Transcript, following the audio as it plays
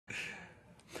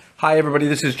Hi, everybody.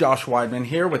 This is Josh Weidman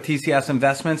here with TCS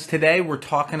Investments. Today, we're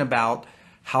talking about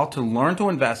how to learn to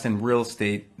invest in real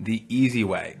estate the easy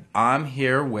way. I'm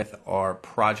here with our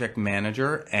project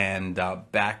manager and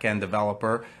back-end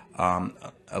developer,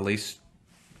 Elise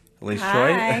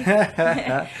Choi.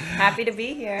 Happy to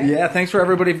be here. Yeah, thanks for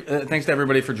everybody. Thanks to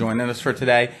everybody for joining us for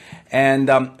today. And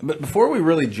but before we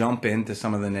really jump into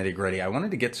some of the nitty-gritty, I wanted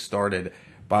to get started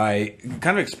by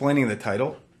kind of explaining the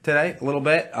title today a little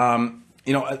bit.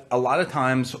 A lot of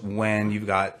times when you've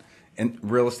got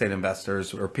real estate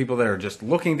investors or people that are just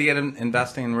looking to get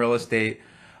investing in real estate,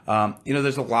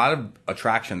 there's a lot of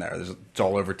attraction there. It's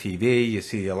all over TV. You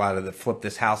see a lot of the flip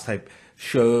this house type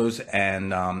shows,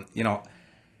 and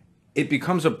it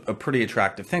becomes a pretty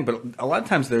attractive thing. But a lot of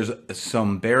times there's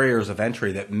some barriers of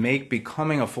entry that make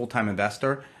becoming a full-time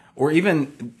investor, or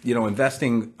even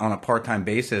investing on a part-time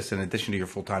basis in addition to your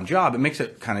full-time job, it makes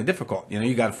it kind of difficult.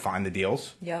 You got to find the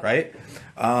deals, Yep. right?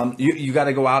 You got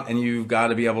to go out and you've got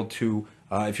to be able to,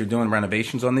 if you're doing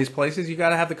renovations on these places, you got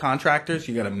to have the contractors,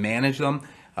 you got to manage them.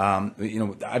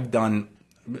 I've done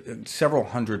several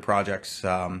hundred projects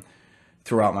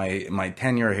throughout my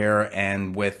tenure here,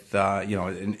 and with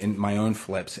in my own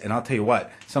flips. And I'll tell you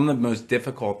what, some of the most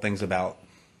difficult things about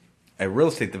a real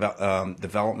estate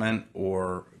development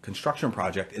or construction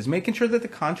project is making sure that the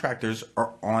contractors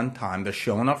are on time. They're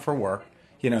showing up for work.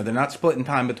 They're not splitting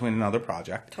time between another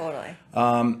project. Totally.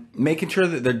 Making sure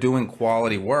that they're doing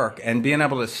quality work and being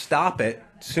able to stop it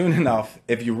soon enough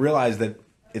if you realize that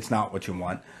it's not what you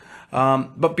want.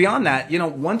 But beyond that,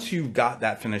 once you've got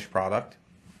that finished product,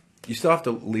 you still have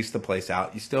to lease the place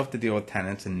out. You still have to deal with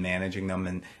tenants and managing them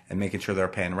and making sure they're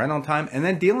paying rent on time, and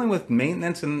then dealing with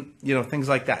maintenance and things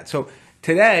like that. So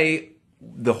today,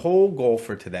 the whole goal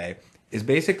for today is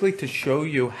basically to show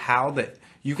you how that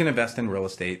you can invest in real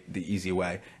estate the easy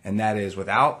way, and that is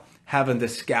without having to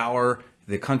scour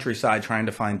the countryside trying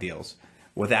to find deals,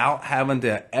 without having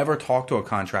to ever talk to a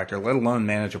contractor, let alone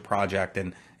manage a project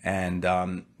and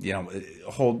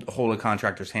hold a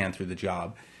contractor's hand through the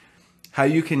job. How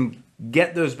you can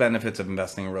get those benefits of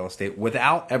investing in real estate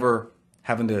without ever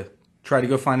having to try to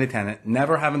go find a tenant,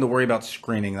 never having to worry about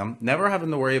screening them, never having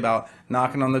to worry about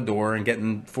knocking on the door and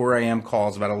getting 4 a.m.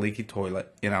 calls about a leaky toilet,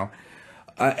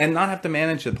 and not have to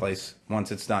manage the place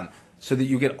once it's done, so that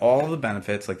you get all of the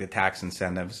benefits like the tax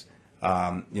incentives,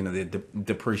 the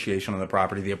depreciation on the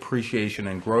property, the appreciation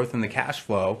and growth and the cash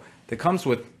flow that comes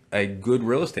with a good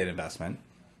real estate investment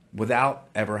without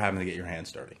ever having to get your hands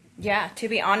dirty. Yeah, to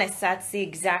be honest, that's the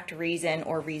exact reason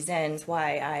or reasons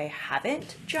why I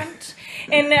haven't jumped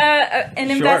in Sure.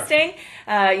 investing.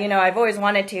 I've always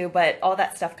wanted to, but all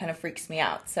that stuff kind of freaks me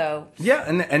out. So yeah,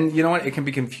 and you know what? It can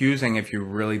be confusing if you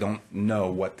really don't know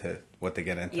what to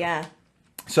get into. yeah.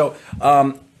 So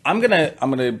I'm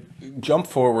gonna jump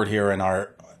forward here in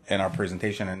our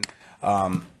presentation,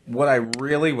 and what I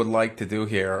really would like to do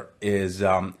here is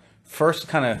first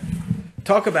kind of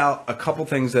talk about a couple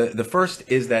things. The first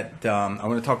is that I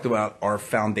want to talk about our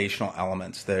foundational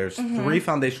elements. There's 3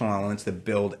 foundational elements that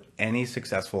build any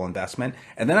successful investment.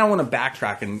 And then I want to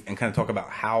backtrack and kind of talk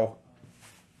about how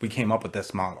we came up with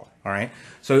this model. All right.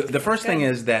 So the first thing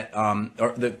is that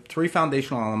the 3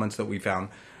 foundational elements that we found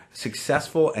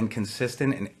successful and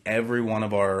consistent in every one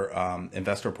of our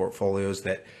investor portfolios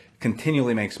that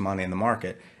continually makes money in the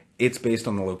market. It's based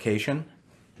on the location,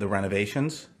 the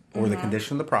renovations, or the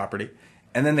condition of the property,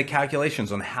 and then the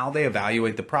calculations on how they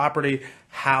evaluate the property,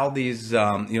 how these,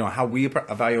 how we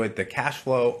evaluate the cash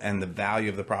flow and the value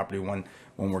of the property when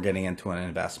we're getting into an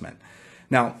investment.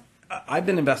 Now, I've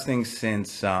been investing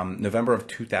since November of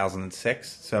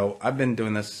 2006, so I've been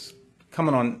doing this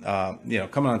coming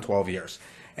on 12 years.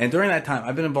 And during that time,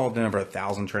 I've been involved in over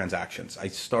 1,000 transactions. I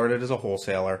started as a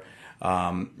wholesaler,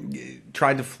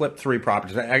 tried to flip 3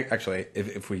 properties. Actually,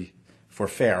 if we're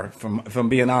fair, if I'm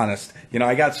being honest,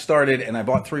 I got started and I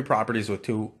bought 3 properties with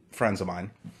 2 friends of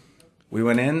mine. We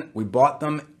went in, we bought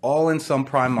them all in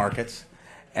subprime markets,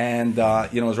 and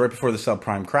it was right before the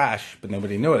subprime crash, but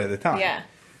nobody knew it at the time. Yeah.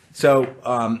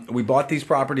 So we bought these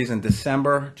properties in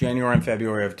December, January, and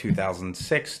February of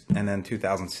 2006, and then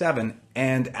 2007.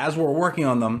 And as we're working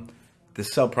on them, the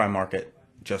subprime market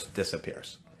just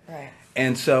disappears. Right.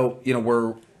 And so,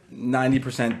 we're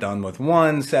 90% done with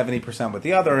one, 70% with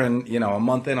the other, and a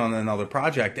month in on another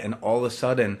project, and all of a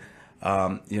sudden,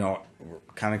 we're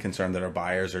kind of concerned that our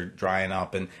buyers are drying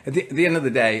up. And at the end of the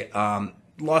day,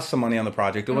 lost some money on the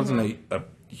project. It wasn't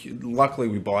luckily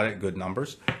we bought it good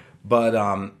numbers, but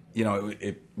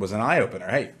it was an eye opener.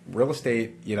 Hey, real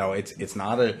estate, it's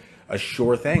not a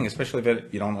sure thing, especially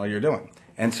if you don't know what you're doing.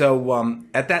 And so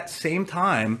at that same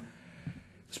time,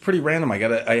 it's pretty random. I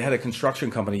had a construction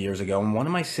company years ago, and one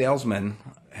of my salesmen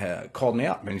called me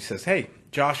up and he says, "Hey,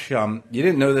 Josh, you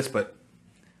didn't know this, but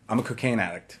I'm a cocaine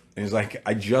addict." And he's like,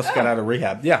 "I just got out of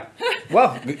rehab." Yeah.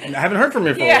 Well, I haven't heard from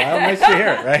you for a while. Nice to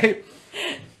hear it, right?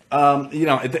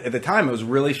 At the time, it was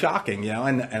really shocking,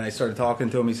 and I started talking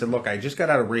to him. He said, "Look, I just got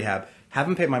out of rehab.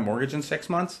 Haven't paid my mortgage in 6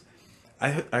 months. I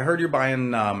heard you're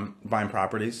buying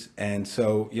properties, and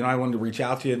so, I wanted to reach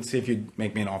out to you and see if you'd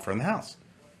make me an offer on the house."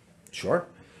 Sure.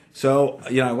 So,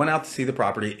 I went out to see the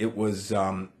property. It was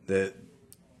the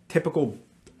typical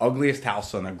ugliest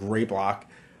house on a great block.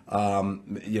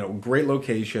 Great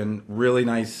location, really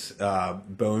nice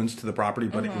bones to the property,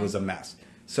 but it was a mess.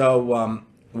 So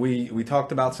we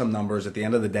talked about some numbers. At the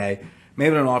end of the day,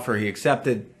 made an offer. He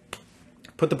accepted,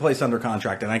 put the place under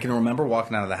contract, and I can remember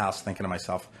walking out of the house thinking to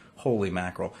myself, "Holy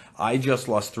mackerel! I just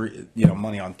lost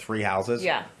money on 3 houses.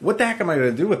 Yeah. What the heck am I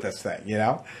going to do with this thing?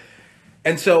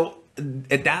 And so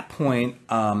at that point,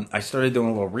 I started doing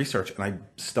a little research, and I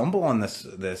stumbled on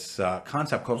this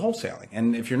concept called wholesaling.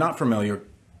 And if you're not familiar,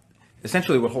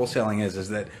 essentially what wholesaling is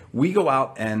that we go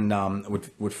out and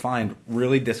would find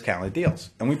really discounted deals,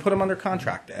 and we put them under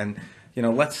contract. And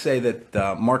let's say that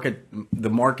the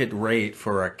market rate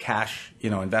for a cash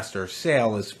investor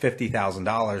sale is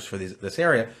 $50,000 for this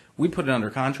area. We put it under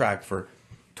contract for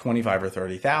 25 or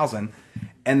 30,000,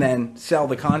 and then sell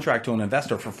the contract to an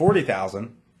investor for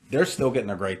 40,000. They're still getting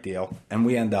a great deal, and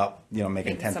we end up,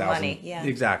 making 10,000. Yeah.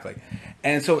 Exactly.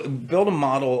 And so build a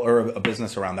model or a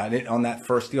business around that. On that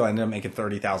first deal, I ended up making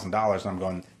 $30,000, and I'm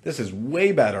going, this is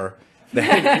way better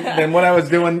than what I was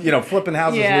doing, flipping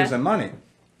houses, losing money.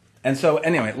 And so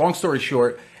anyway, long story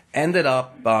short, ended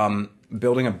up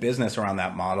building a business around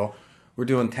that model. We're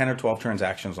doing 10 or 12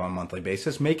 transactions on a monthly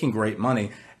basis, making great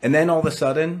money. And then all of a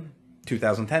sudden,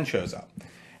 2010 shows up.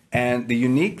 And the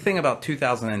unique thing about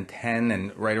 2010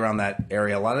 and right around that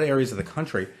area, a lot of areas of the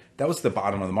country, that was the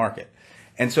bottom of the market.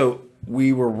 And so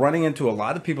we were running into a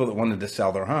lot of people that wanted to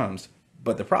sell their homes,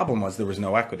 but the problem was there was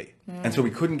no equity. And so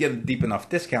we couldn't get a deep enough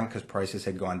discount because prices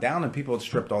had gone down and people had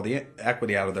stripped all the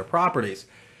equity out of their properties.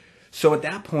 So at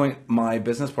that point, my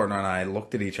business partner and I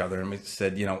looked at each other and we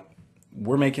said,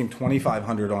 we're making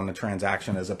 $2,500 on the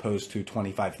transaction as opposed to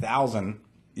 $25,000,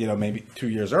 maybe 2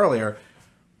 years earlier.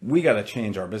 We got to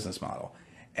change our business model.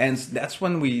 And that's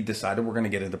when we decided we're going to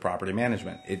get into property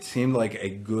management. It seemed like a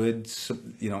good,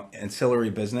 ancillary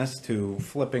business to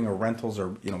flipping or rentals or,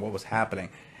 what was happening.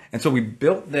 And so we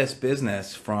built this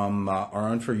business from our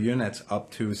own for units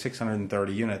up to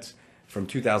 630 units from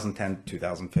 2010 to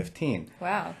 2015.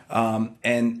 Wow.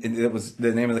 And it was,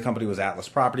 the name of the company was Atlas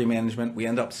Property Management. We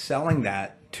ended up selling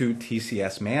that to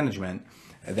TCS Management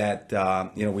that,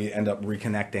 we end up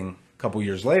reconnecting couple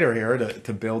years later here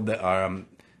to build the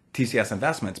TCS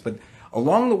Investments. But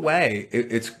along the way,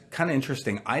 it's kind of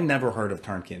interesting. I never heard of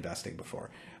turnkey investing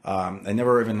before. I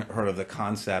never even heard of the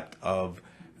concept of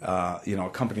a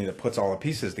company that puts all the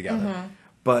pieces together.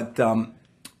 But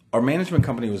our management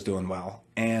company was doing well,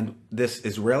 and this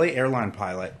Israeli airline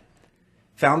pilot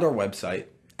found our website,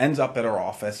 ends up at our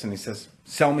office, and he says,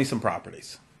 "Sell me some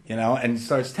properties." And he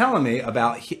starts telling me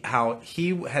about how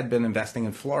he had been investing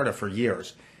in Florida for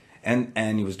years.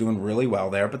 And he was doing really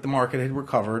well there, but the market had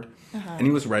recovered, and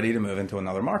he was ready to move into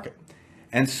another market.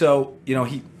 And so,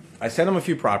 I sent him a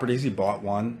few properties. He bought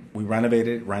one. We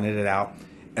renovated it, rented it out,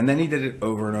 and then he did it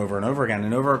over and over and over again.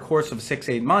 And over a course of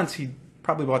 6-8 months, he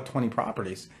probably bought 20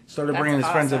 properties. Started bringing his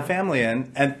friends and family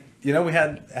in, and we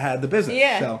had the business.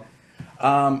 Yeah.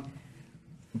 So,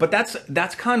 but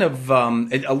that's kind of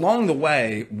along the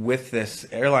way with this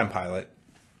airline pilot.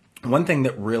 One thing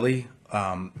that really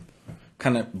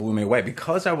kind of blew me away,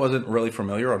 because I wasn't really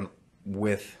familiar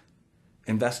with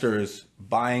investors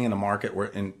buying in a market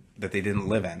that they didn't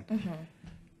live in.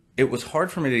 It was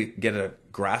hard for me to get a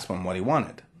grasp on what he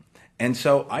wanted. And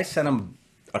so I sent him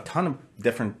a ton of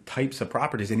different types of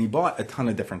properties, and he bought a ton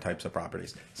of different types of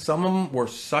properties. Some of them were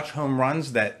such home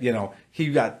runs that,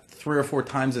 he got 3 or 4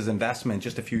 times his investment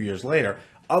just a few years later.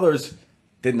 Others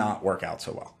did not work out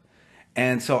so well.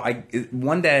 And so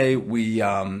one day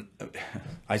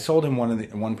I sold him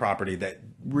one property that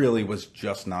really was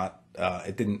just not,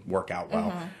 it didn't work out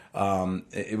well.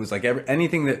 It was like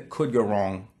anything that could go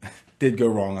wrong did go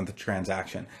wrong on the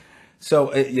transaction.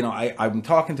 So, I'm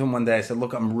talking to him one day. I said,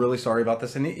 "Look, I'm really sorry about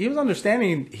this." And he was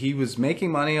understanding. He was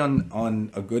making money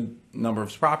on a good number of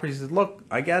his properties. He said, "Look,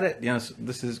 I get it.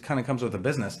 This is kind of comes with the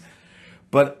business."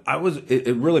 But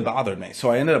it really bothered me. So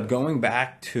I ended up going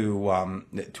back to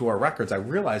our records. I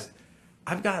realized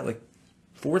I've got like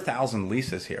 4,000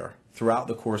 leases here throughout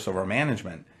the course of our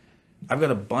management. I've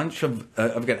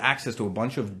got access to a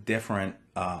bunch of different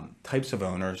types of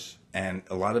owners, and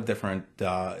a lot of different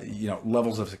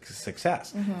levels of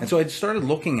success. And so I started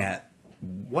looking at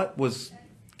what was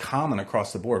common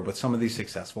across the board with some of these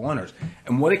successful owners,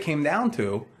 and what it came down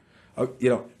to,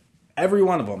 every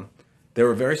one of them, they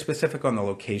were very specific on the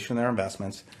location of their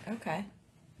investments. Okay.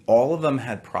 All of them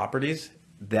had properties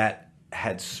that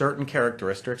had certain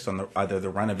characteristics on either the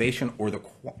renovation or the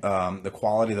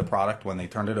quality of the product when they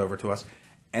turned it over to us.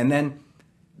 And then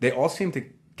they all seemed to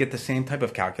get the same type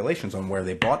of calculations on where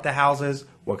they bought the houses,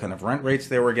 what kind of rent rates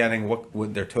they were getting,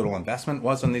 what their total investment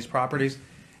was on these properties.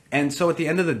 And so at the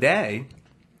end of the day,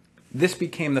 this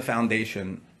became the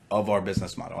foundation of our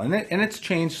business model. And it's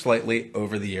changed slightly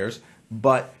over the years,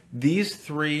 but these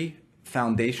three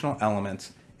foundational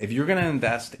elements, if you're going to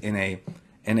invest in a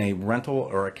rental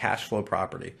or a cash flow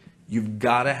property, you've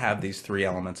got to have these three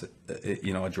elements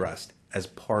addressed as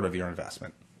part of your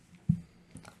investment.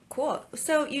 Cool.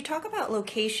 So you talk about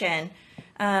location,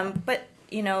 but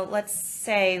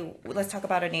let's talk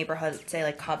about a neighborhood, say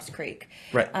like Cobbs Creek.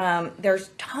 Right. There's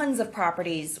tons of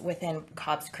properties within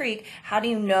Cobbs Creek. How do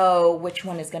you know which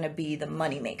one is going to be the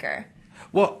moneymaker?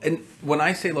 Well, and when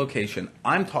I say location,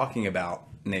 I'm talking about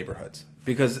neighborhoods,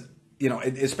 because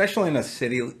especially in a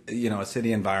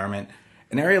city environment,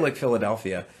 an area like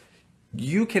Philadelphia,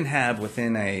 you can have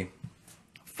within a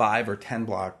 5 or 10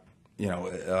 block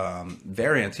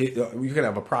variance. You could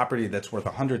have a property that's worth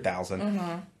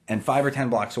 $100,000, and 5 or 10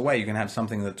 blocks away, you can have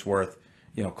something that's worth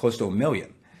close to $1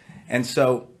 million. And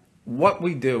so what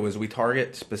we do is we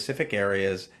target specific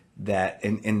areas that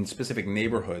in specific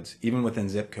neighborhoods, even within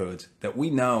zip codes, that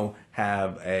we know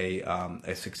have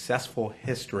a successful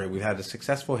history. We've had a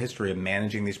successful history of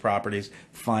managing these properties,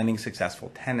 finding successful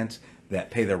tenants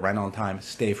that pay their rent on time,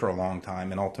 stay for a long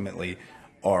time, and ultimately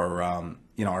are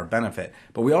our benefit.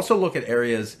 But we also look at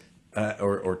areas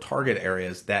or target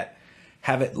areas that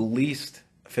have at least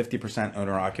 50%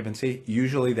 owner occupancy.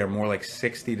 Usually they're more like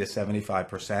 60 to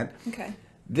 75%. Okay.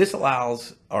 This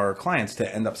allows our clients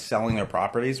to end up selling their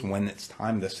properties when it's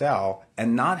time to sell,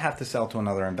 and not have to sell to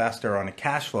another investor on a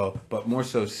cash flow, but more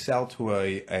so sell to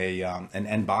an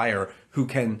end buyer who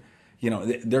can,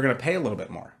 they're going to pay a little bit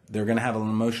more. They're going to have an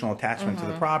emotional attachment to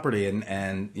the property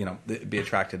and be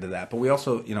attracted to that. But we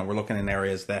also, we're looking in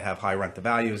areas that have high rent to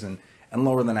values and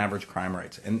lower than average crime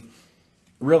rates. And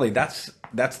really, that's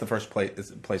the first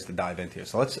place to dive into.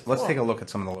 So let's take a look at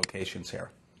some of the locations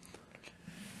here.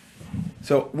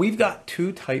 So we've got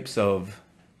two types of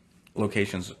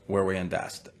locations where we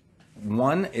invest.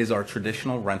 One is our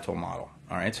traditional rental model.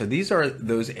 All right. So these are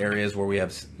those areas where we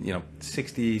have,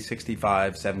 60,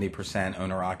 65, 70%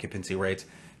 owner occupancy rates.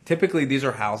 Typically, these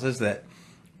are houses that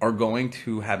are going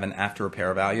to have an after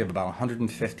repair value of about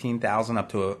 $115,000 up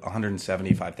to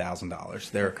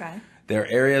 $175,000. They're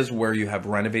areas where you have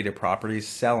renovated properties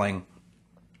selling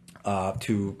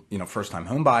to first time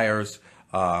home buyers,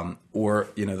 or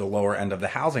the lower end of the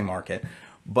housing market.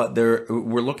 But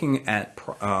we're looking at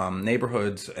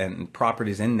neighborhoods and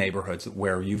properties in neighborhoods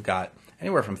where you've got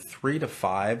anywhere from 3 to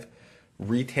 5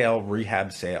 retail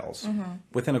rehab sales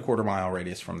within a quarter-mile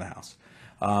radius from the house.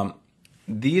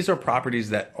 These are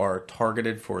properties that are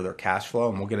targeted for their cash flow,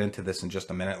 and we'll get into this in just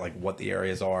a minute, like what the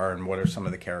areas are and what are some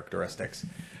of the characteristics.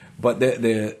 But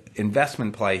the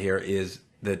investment play here is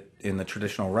that in the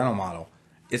traditional rental model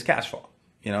is cash flow.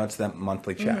 It's that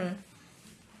monthly check.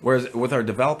 Whereas with our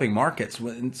developing markets,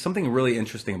 something really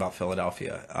interesting about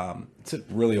Philadelphia, it's a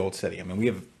really old city. I mean, we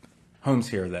have homes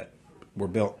here that were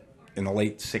built in the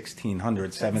late 1600s,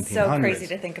 1700s. So crazy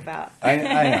to think about. I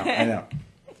know.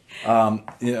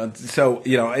 It's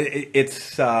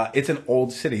an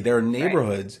old city. There are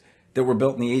neighborhoods that were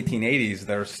built in the 1880s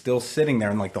that are still sitting there,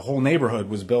 and like the whole neighborhood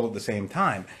was built at the same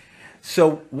time.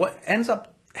 So what ends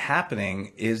up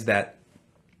happening is that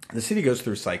the city goes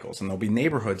through cycles, and there'll be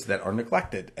neighborhoods that are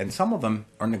neglected, and some of them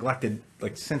are neglected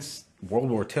like since World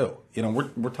War II.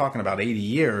 We're talking about 80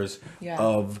 years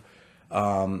of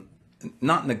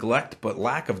not neglect, but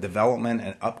lack of development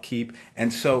and upkeep.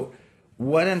 And so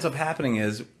what ends up happening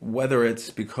is, whether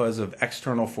it's because of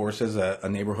external forces, a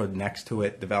neighborhood next to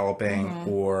it developing,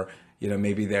 or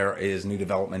maybe there is new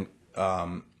development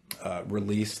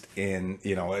released in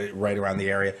right around the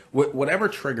area, whatever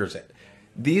triggers it.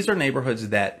 These are neighborhoods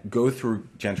that go through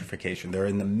gentrification. They're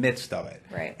in the midst of it.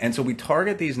 Right. And so we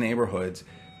target these neighborhoods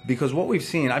because what we've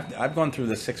seen, I've gone through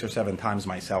this 6 or 7 times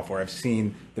myself, where I've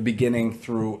seen the beginning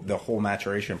through the whole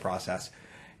maturation process.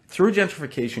 Through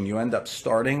gentrification, you end up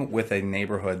starting with a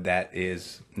neighborhood that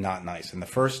is not nice. And the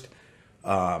first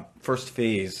first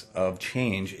phase of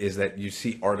change is that you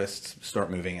see artists start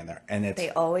moving in there, and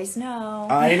They always know.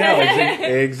 I know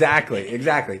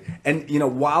exactly. And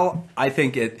while I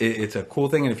think it's a cool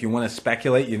thing, and if you want to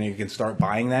speculate, you can start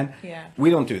buying then. Yeah. We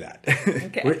don't do that.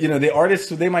 Okay. The artists,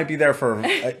 they might be there for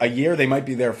a year, they might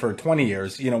be there for 20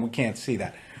 years. We can't see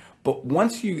that. But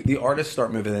once the artists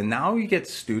start moving in, now you get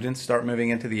students start moving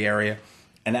into the area,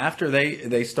 and after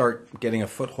they start getting a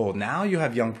foothold, now you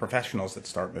have young professionals that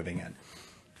start moving in.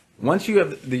 Once you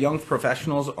have the young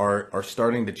professionals are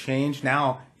starting to change,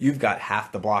 now you've got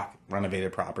half the block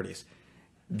renovated properties.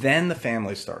 Then the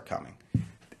families start coming.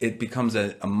 It becomes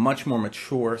a much more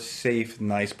mature, safe,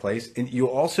 nice place. And you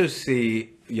also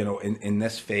see, in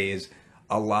this phase,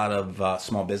 a lot of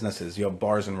small businesses. You have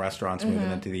bars and restaurants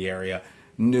moving into the area,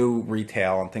 new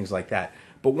retail and things like that.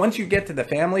 But once you get to the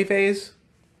family phase,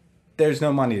 there's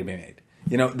no money to be made.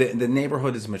 The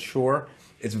neighborhood is mature.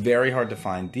 It's very hard to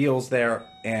find deals there,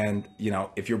 and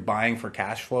if you're buying for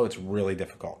cash flow, it's really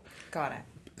difficult. Got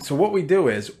it. So what we do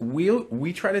is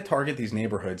we try to target these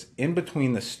neighborhoods in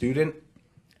between the student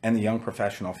and the young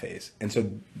professional phase. And so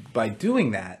by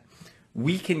doing that,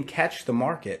 we can catch the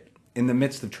market in the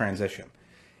midst of transition.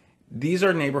 These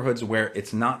are neighborhoods where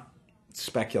it's not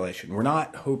speculation. We're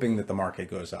not hoping that the market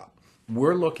goes up.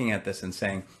 We're looking at this and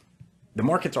saying, the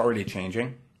market's already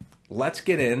changing. Let's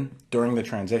get in during the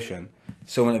transition.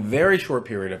 So in a very short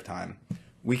period of time,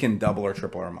 we can double or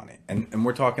triple our money. And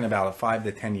we're talking about a 5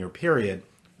 to 10 year period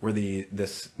where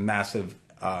this massive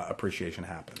appreciation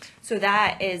happens. So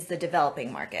that is the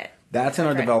developing market. That's in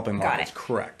our developing Got markets. it.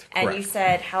 Correct. And you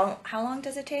said how long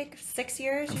does it take? 6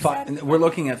 years? You said? We're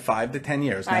looking at 5 to 10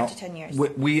 years. 5 now, to 10 years.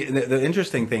 The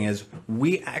interesting thing is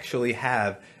we actually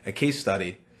have a case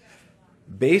study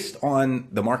based on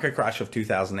the market crash of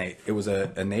 2008. It was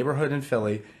a neighborhood in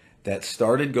Philly that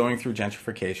started going through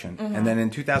gentrification, and then in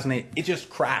 2008 it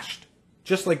just crashed,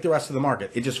 just like the rest of the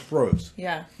market. It just froze.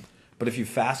 Yeah. But if you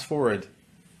fast forward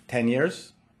 10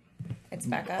 years, It's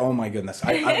back up. oh my goodness!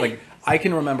 I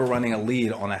can remember running a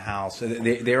lead on a house.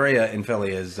 The area in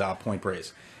Philly is Point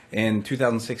Breeze. In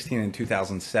 2016 and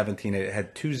 2017, it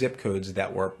had 2 zip codes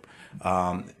that were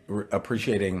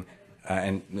appreciating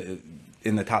and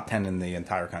in the top 10 in the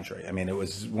entire country. I mean, it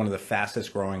was one of the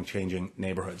fastest growing, changing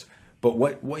neighborhoods. But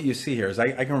what you see here is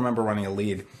I can remember running a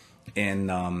lead in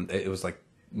it was like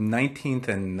 19th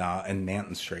and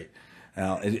Nanton Street.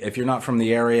 Now, if you're not from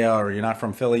the area or you're not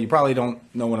from Philly, you probably don't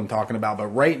know what I'm talking about. But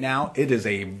right now, it is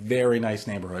a very nice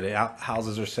neighborhood.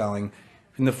 Houses are selling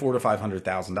in the $400,000 to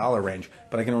 $500,000 range.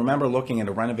 But I can remember looking at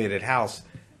a renovated house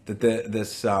that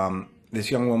this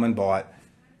young woman bought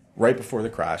right before the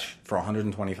crash for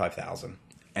 $125,000,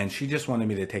 and she just wanted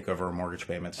me to take over her mortgage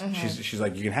payments. She's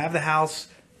like, you can have the house,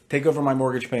 take over my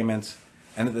mortgage payments.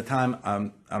 And at the time,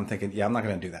 I'm thinking, yeah, I'm not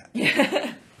going to do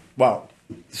that. Well,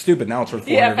 stupid. Now it's worth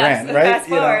 $400,000, right? Fast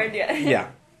forward, yeah. Yeah.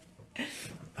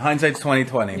 Hindsight's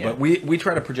 20/20. Yeah. But we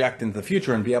try to project into the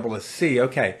future and be able to see,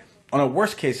 okay, on a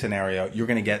worst case scenario, you're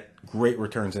going to get great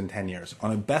returns in 10 years.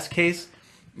 On a best case,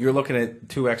 you're looking at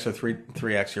 2x or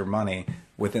 3x your money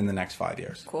within the next 5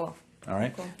 years. Cool. All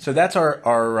right. Cool. So that's our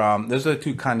those are the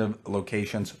 2 kind of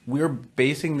locations. We're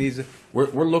basing these. We're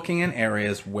looking in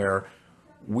areas where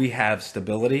we have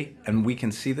stability and we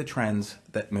can see the trends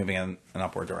that moving in an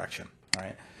upward direction. All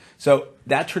right. So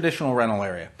that traditional rental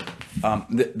area,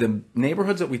 the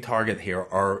neighborhoods that we target here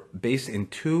are based in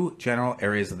 2 general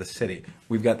areas of the city.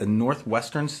 We've got the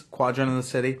northwestern quadrant of the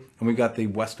city, and we've got the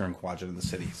western quadrant of the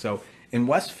city. So in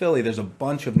West Philly, there's a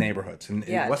bunch of neighborhoods. And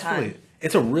in West Philly,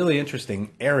 it's a really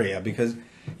interesting area because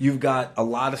you've got a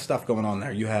lot of stuff going on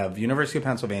there. You have University of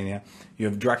Pennsylvania, you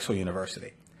have Drexel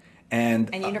University.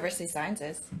 And University of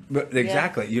Sciences.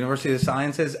 Exactly, yeah. University of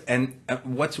Sciences. And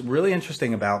what's really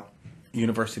interesting about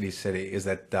University City is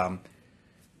that,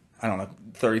 I don't know,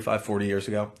 35, 40 years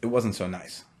ago, it wasn't so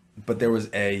nice. But there was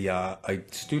a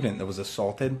student that was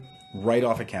assaulted right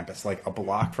off of campus, like a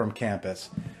block from campus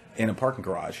in a parking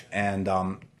garage. And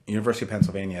University of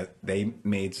Pennsylvania, they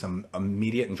made some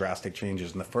immediate and drastic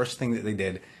changes. And the first thing that they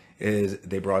did is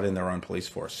they brought in their own police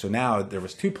force. So now there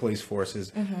was 2 police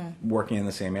forces working in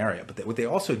the same area. But what they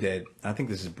also did, and I think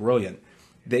this is brilliant,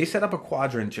 they set up a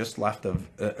quadrant just left of,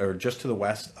 or just to the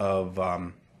west of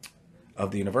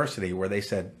the university, where they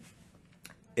said,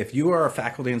 if you are a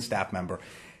faculty and staff member,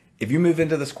 if you move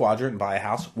into this quadrant and buy a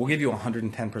house, we'll give you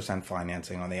 110%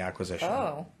 financing on the acquisition.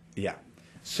 Oh. Yeah.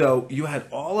 So you had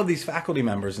all of these faculty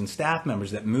members and staff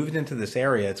members that moved into this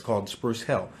area. It's called Spruce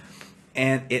Hill.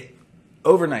 And it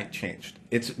overnight changed.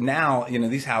 It's now,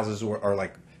 these houses are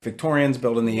like Victorians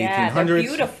built in the 1800s. They're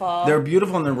beautiful. They're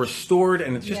beautiful and they're restored,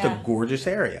 and it's just a gorgeous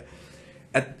area.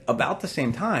 At about the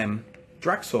same time,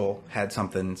 Drexel had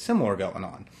something similar going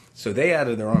on. So they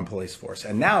added their own police force.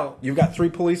 And now you've got 3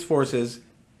 police forces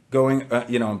going,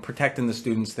 and protecting the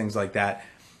students, things like that.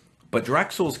 But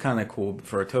Drexel's kind of cool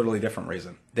for a totally different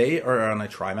reason. They are on a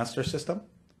trimester system.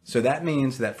 So that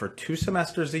means that for 2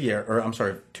 trimesters a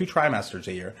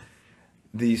year,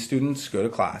 the students go to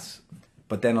class.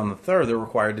 But then on the third, they're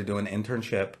required to do an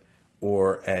internship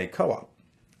or a co-op.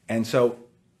 And so,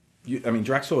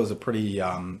 Drexel is a pretty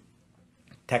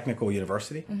technical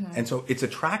university. Mm-hmm. And so it's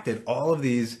attracted all of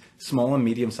these small and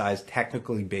medium-sized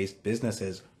technically based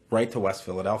businesses right to West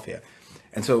Philadelphia.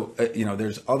 And so,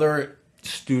 there's other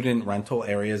student rental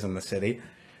areas in the city,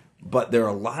 but they're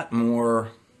a lot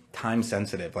more time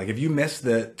sensitive. Like if you miss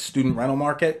the student rental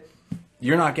market,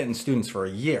 you're not getting students for a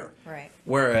year. Right.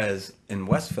 Whereas in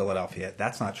West Philadelphia,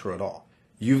 that's not true at all.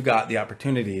 You've got the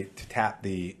opportunity to tap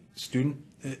the student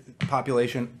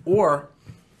population, or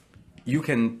you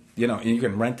can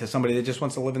rent to somebody that just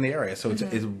wants to live in the area. So it's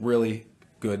a really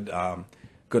good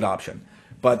option.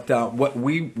 But what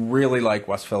we really like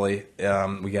West Philly,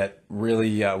 we've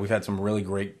had some really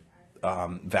great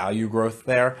value growth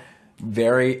there.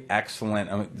 Very excellent,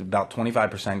 about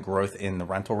 25% growth in the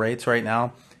rental rates right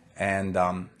now. And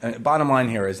bottom line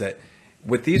here is that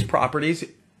with these properties,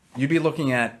 you'd be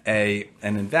looking at an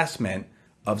investment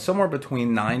of somewhere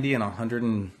between $90,000 and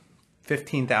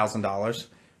 $115,000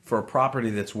 for a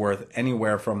property that's worth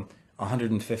anywhere from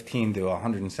 $115,000 to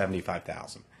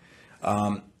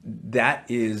 $175,000. That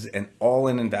is an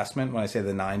all-in investment. When I say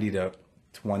the 90 to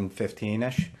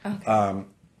 115-ish, okay.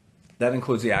 That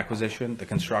includes the acquisition, the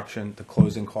construction, the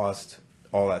closing costs,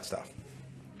 all that stuff.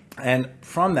 And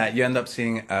from that, you end up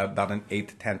seeing about an 8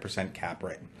 to 10% cap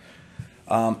rate.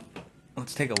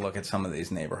 Let's take a look at some of these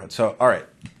neighborhoods. So, all right,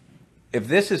 if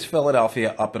this is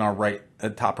Philadelphia up in our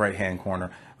top right-hand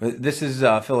corner, this is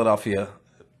Philadelphia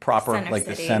proper, Center like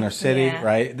City. The center city, Yeah.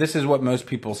 right? This is what most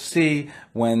people see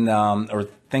when or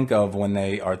think of when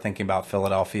they are thinking about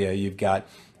Philadelphia. You've got,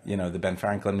 the Ben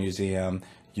Franklin Museum.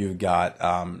 You've got,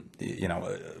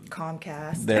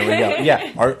 Comcast. There we go.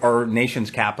 Yeah, our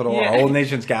nation's capital, our old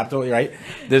nation's capital, right?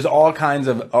 There's all kinds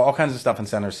of stuff in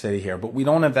Center City here, but we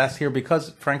don't invest here because,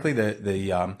 frankly,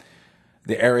 the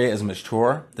area is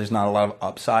mature. There's not a lot of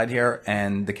upside here,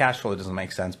 and the cash flow doesn't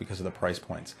make sense because of the price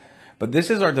points. But this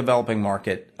is our developing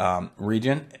market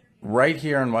region. Right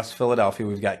here in West Philadelphia,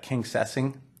 we've got King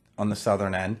Sessing on the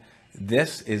southern end.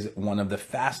 This is one of the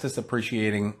fastest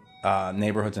appreciating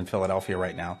neighborhoods in Philadelphia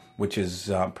right now, which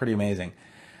is pretty amazing.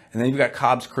 And then you've got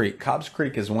Cobbs Creek. Cobbs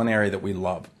Creek is one area that we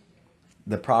love.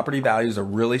 The property values are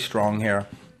really strong here.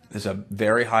 There's a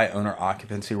very high owner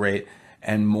occupancy rate,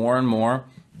 and more,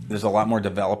 there's a lot more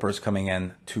developers coming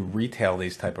in to retail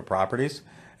these type of properties.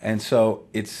 And so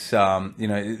it's,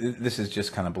 this is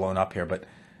just kind of blown up here, but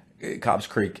Cobbs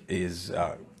Creek is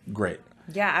great.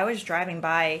 Yeah, I was driving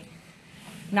by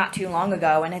not too long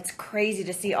ago, and it's crazy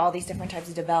to see all these different types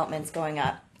of developments going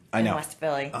up in West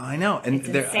Philly. I know, and it's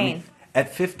insane.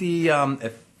 At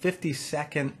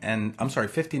 52nd and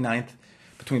 59th,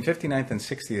 between 59th and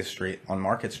 60th Street on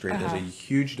Market Street, there's a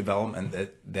huge development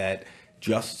that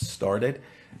just started,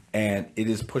 and it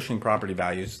is pushing property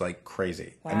values like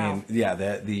crazy. Wow. I mean, yeah,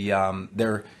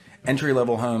 their entry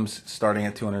level homes starting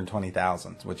at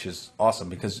 $220,000, which is awesome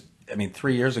because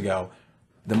 3 years ago,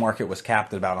 the market was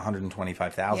capped at about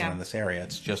 $125,000 in this area.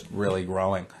 It's just really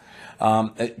growing.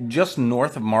 Just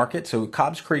north of Market, so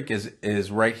Cobbs Creek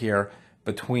is right here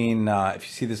between, if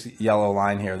you see this yellow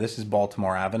line here, this is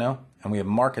Baltimore Avenue, and we have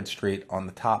Market Street on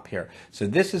the top here. So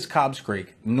this is Cobbs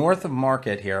Creek. North of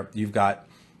Market here, you've got,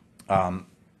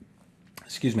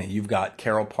 you've got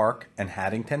Carroll Park and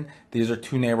Haddington. These are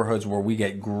 2 neighborhoods where we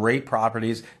get great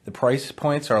properties. The price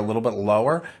points are a little bit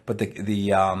lower, but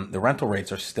the rental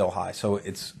rates are still high. So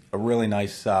it's a really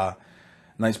nice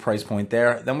price point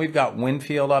there. Then we've got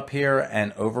Winfield up here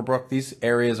and Overbrook. These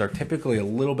areas are typically a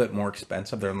little bit more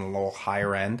expensive. They're on the little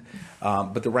higher end,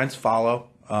 but the rents follow.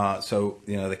 So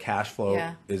the cash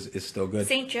flow is still good.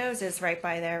 St. Joe's is right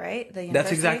by there, right? The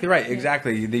That's exactly right. Yeah.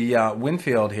 Exactly. The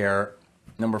Winfield here,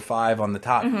 number 5 on the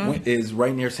top, is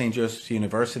right near St. Joseph's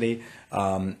University.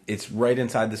 It's right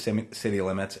inside the city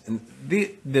limits. And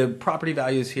the property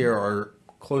values here are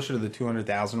closer to the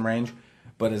 $200,000 range.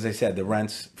 But as I said, the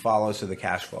rents follow, so the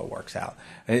cash flow works out.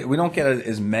 We don't get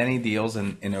as many deals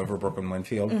in Overbrook and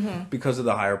Winfield because of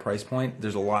the higher price point.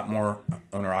 There's a lot more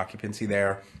owner occupancy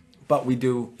there. But we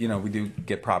do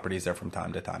get properties there from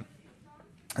time to time.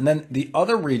 And then the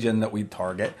other region that we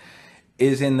target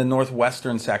is in the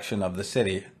northwestern section of the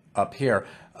city up here.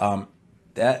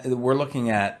 That we're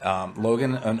looking at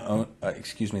Logan and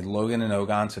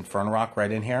Ogontz and Fern Rock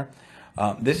right in here.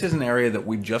 This is an area that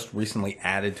we've just recently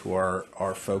added to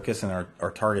our focus and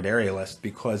our target area list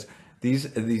because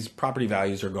these property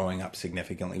values are going up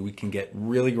significantly. We can get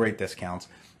really great discounts.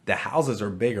 The houses are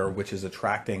bigger, which is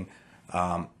attracting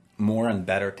more and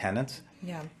better tenants.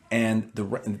 Yeah. And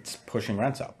it's pushing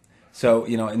rents up. So,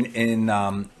 in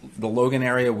the Logan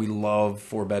area, we love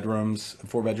 4 bedrooms.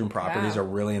 4-bedroom properties Wow. are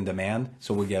really in demand.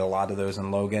 So we get a lot of those in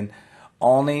Logan.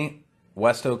 Olney,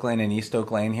 West Oak Lane, and East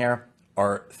Oak Lane here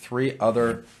are 3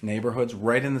 other neighborhoods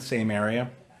right in the same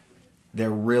area. They're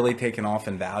really taking off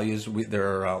in values.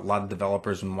 There are a lot of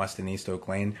developers in West and East Oak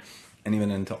Lane and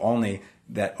even into Olney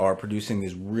that are producing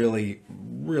these really,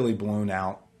 really blown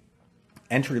out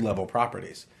entry-level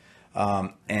properties.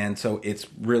 And so it's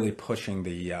really pushing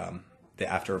the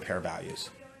after repair values.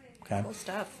 Okay. Cool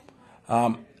stuff.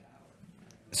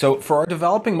 So for our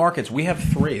developing markets, we have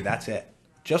 3. That's it.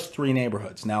 Just 3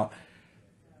 neighborhoods. Now,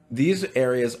 these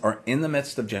areas are in the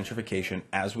midst of gentrification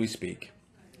as we speak.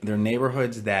 They're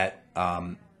neighborhoods that,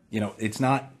 it's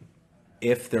not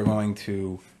if they're going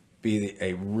to be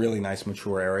a really nice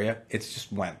mature area. It's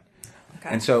just when. Okay.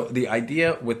 And so the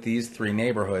idea with these 3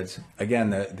 neighborhoods, again,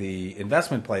 the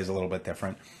investment play is a little bit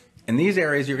different. In these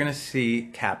areas, you're going to see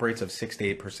cap rates of 6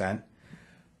 to 8%.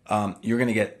 You're going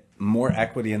to get more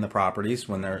equity in the properties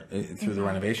when they're through the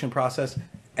renovation process.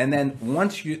 And then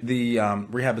once the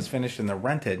rehab is finished and they're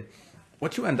rented,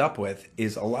 what you end up with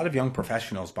is a lot of young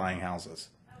professionals buying houses.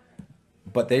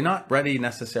 But they're not ready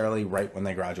necessarily right when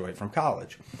they graduate from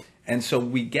college. And so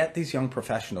we get these young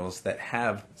professionals that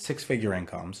have 6-figure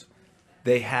incomes.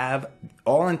 They have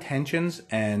all intentions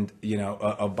and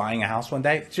of buying a house one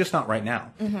day. It's just not right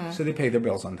now. Mm-hmm. So they pay their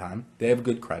bills on time. They have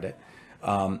good credit.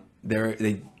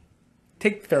 They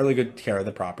take fairly good care of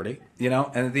the property. And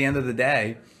at the end of the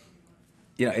day,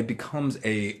 it becomes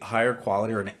a higher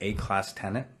quality or an A-class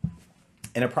tenant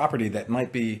in a property that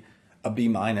might be a B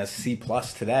minus, C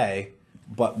plus today,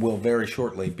 but will very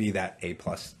shortly be that A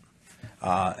plus.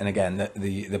 And again,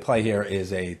 the play here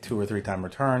is a 2 or 3 time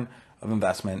return of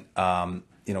investment,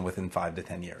 within 5 to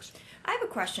 10 years. I have a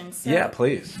question. So Yeah,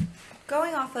 please.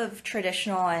 going off of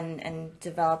traditional and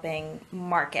developing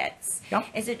markets, Yeah.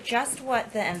 is it just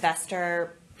what the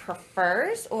investor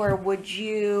prefers, or would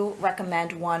you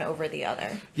recommend one over the other?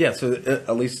 Yeah, so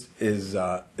Elise is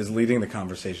leading the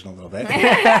conversation a little bit.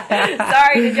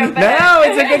 Sorry to jump in. No,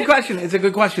 it's a good question. It's a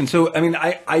good question. So, I mean,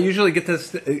 I usually get to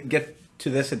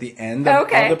this at the end of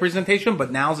the presentation,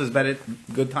 but now's as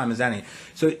good time as any.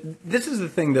 So this is the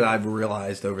thing that I've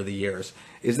realized over the years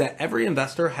is that every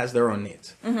investor has their own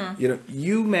needs. Mm-hmm.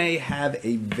 You may have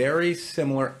a very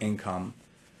similar income,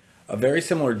 a very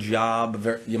similar job,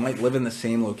 you might live in the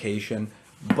same location,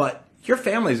 but your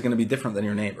family is going to be different than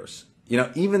your neighbors.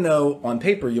 Even though on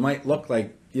paper you might look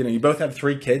like, you both have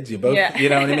 3 kids, you both, you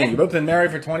know what I mean? You've both been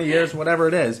married for 20 years, whatever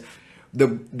it is.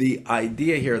 The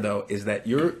idea here, though, is that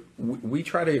we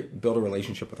try to build a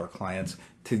relationship with our clients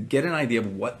to get an idea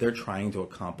of what they're trying to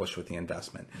accomplish with the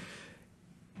investment.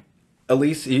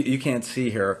 Elise, you can't see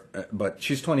here, but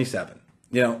she's 27.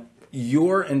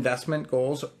 Your investment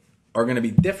goals are going to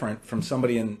be different from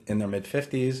somebody in their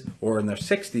mid-50s or in their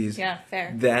 60s. Yeah,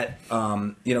 fair. That,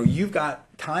 you've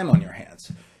got time on your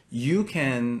hands. You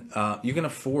can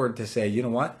afford to say, you know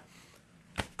what?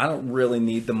 I don't really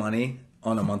need the money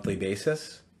on a monthly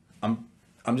basis.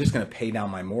 I'm just going to pay down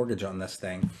my mortgage on this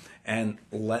thing and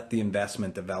let the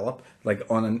investment develop. Like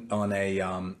on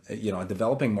a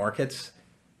developing markets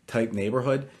type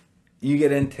neighborhood, you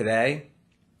get in today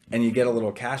and you get a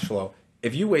little cash flow.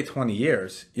 If you wait 20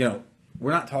 years,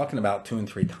 we're not talking about 2 and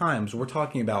 3 times. We're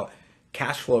talking about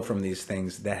cash flow from these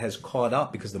things that has caught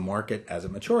up because the market, as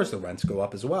it matures, the rents go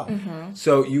up as well. Mm-hmm.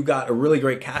 So you got a really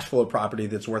great cash flow property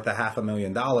that's worth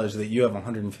 $500,000 that you have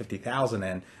 $150,000 in.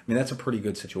 I mean, that's a pretty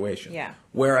good situation. Yeah.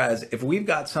 Whereas if we've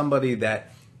got somebody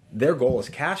that their goal is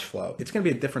cash flow, it's going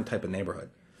to be a different type of neighborhood.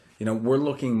 We're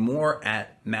looking more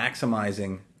at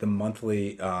maximizing the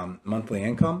monthly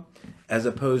income as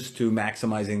opposed to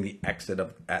maximizing the exit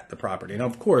at the property. Now,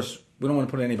 of course, we don't want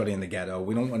to put anybody in the ghetto.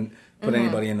 We don't want to put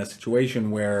anybody in a situation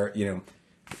where, even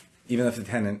if the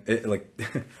tenant,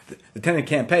 the tenant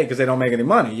can't pay because they don't make any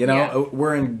money, Yeah.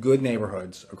 We're in good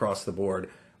neighborhoods across the board.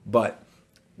 But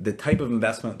the type of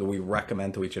investment that we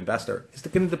recommend to each investor is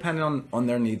going to depend on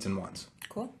their needs and wants.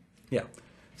 Cool. Yeah.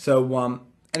 So,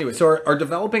 anyway, so our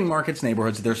developing markets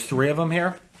neighborhoods, there's 3 of them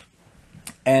here.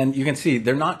 And you can see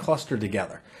they're not clustered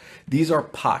together. These are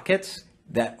pockets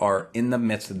that are in the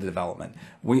midst of the development.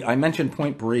 I mentioned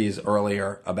Point Breeze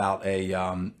earlier about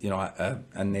a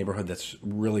neighborhood that's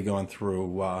really going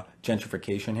through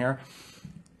gentrification here.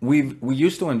 We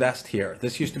used to invest here.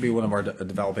 This used to be one of our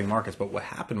developing markets, but what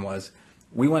happened was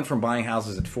We went from buying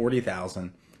houses at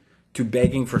 40,000 to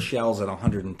begging for shells at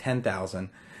 110,000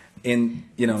 in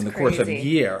the course of a crazy.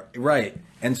 year, right?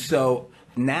 And so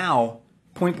now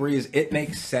Point Breeze, it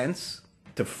makes sense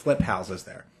to flip houses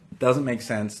there. Doesn't make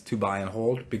sense to buy and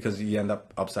hold because you end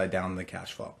up upside down in the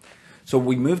cash flow. So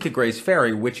we moved to Grays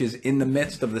Ferry, which is in the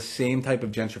midst of the same type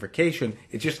of gentrification.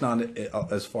 It's just not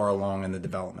as far along in the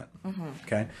development.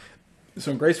 Okay,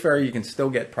 so in Grays Ferry, you can still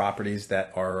get properties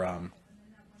that are,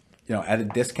 at a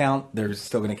discount. They're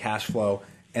still going to cash flow,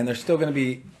 and they're still going to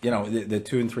be, the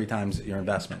 2 and 3 times your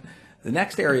investment. The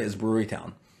next area is Brewery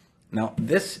Town. Now,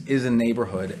 this is a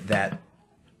neighborhood that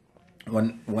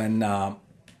when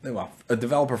a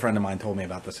developer friend of mine told me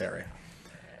about this area.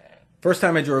 First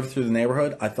time I drove through the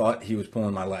neighborhood, I thought he was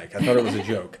pulling my leg. I thought it was a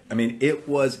joke. I mean, it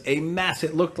was a mess.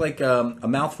 It looked like a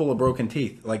mouthful of broken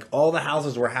teeth. Like all the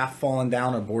houses were half fallen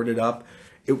down or boarded up.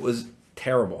 It was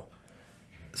terrible.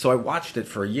 So I watched it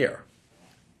for a year.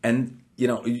 And,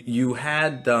 you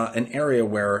had an area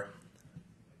where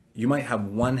you might have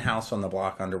one house on the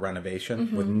block under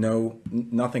renovation with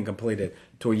nothing completed,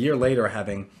 to a year later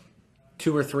having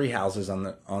 2 or 3 houses on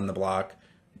the block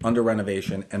under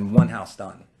renovation and one house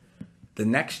done. The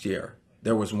next year,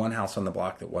 there was one house on the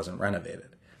block that wasn't renovated.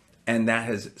 And that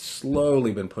has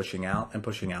slowly been pushing out and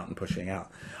pushing out and pushing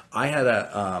out. I had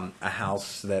a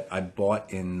house that I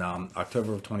bought in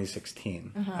October of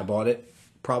 2016. I bought it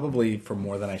probably for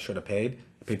more than I should have paid.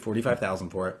 I paid $45,000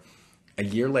 for it. A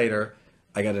year later,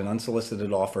 I got an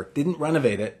unsolicited offer. Didn't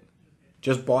renovate it.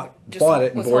 Just bought it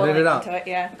and was boarded it holding up. onto it,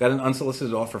 yeah. Got an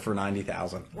unsolicited offer for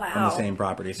 $90,000 on the Wow. same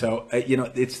property. So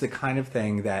it's the kind of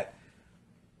thing that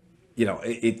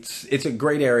it's a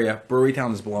great area. Brewery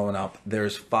Town is blowing up.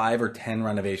 There's 5 or 10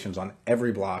 renovations on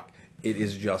every block. It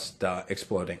is just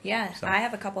exploding. Yeah, So, I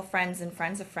have a couple friends and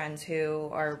friends of friends who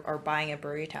are buying at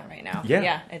Brewery Town right now.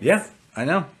 yeah, It's I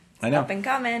know. up and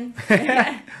coming.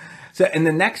 So, and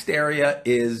the next area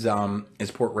is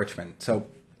Port Richmond. So,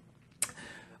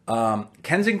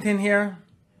 Kensington here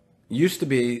used to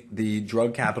be the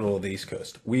drug capital of the East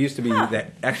Coast. We used to be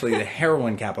actually the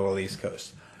heroin capital of the East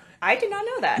Coast. I did not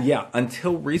know that. Yeah,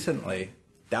 until recently,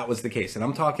 that was the case. And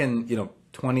I'm talking,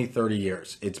 20, 30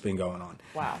 years it's been going on.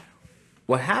 Wow.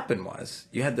 What happened was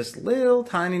you had this little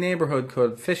tiny neighborhood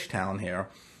called Fishtown here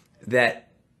that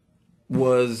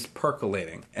was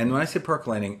percolating. And when I say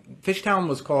percolating, Fishtown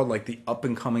was called like the up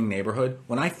and coming neighborhood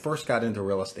when I first got into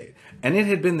real estate. And it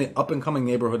had been the up and coming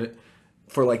neighborhood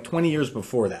for like 20 years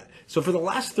before that. So for the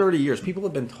last 30 years, people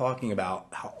have been talking about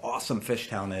how awesome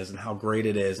Fishtown is and how great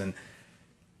it is.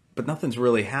 But nothing's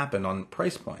really happened on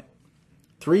price point.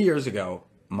 3 years ago,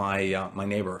 my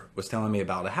neighbor was telling me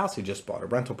about a house he just bought, a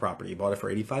rental property. He bought it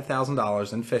for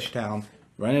 $85,000 in Fishtown,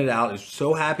 rented it out. He was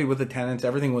so happy with the tenants.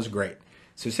 Everything was great.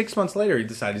 So 6 months later, he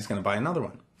decided he's going to buy another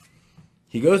one.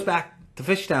 He goes back to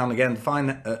Fishtown again to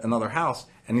find another house,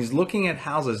 and he's looking at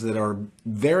houses that are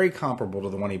very comparable to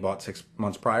the one he bought 6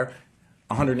 months prior,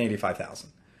 $185,000.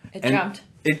 It jumped.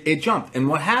 It jumped. And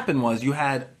what happened was you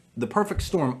had the perfect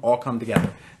storm all come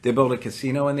together. They built a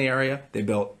casino in the area. They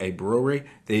built a brewery.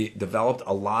 They developed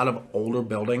a lot of older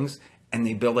buildings, and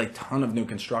they built a ton of new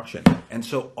construction. And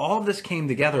so all of this came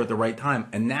together at the right time,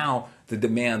 and now the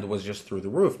demand was just through the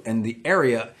roof. And the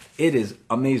area, it is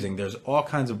amazing. There's all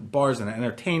kinds of bars and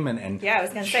entertainment and Yeah, I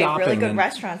was going to say, shopping really good and-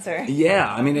 restaurants are.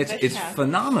 Yeah, I mean, it's Fishtown.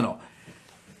 phenomenal.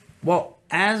 Well,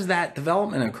 as that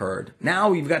development occurred, now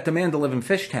we've got demand to live in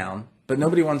Fishtown, but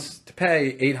nobody wants to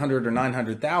pay $800,000 or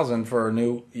 $900,000 for a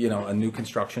new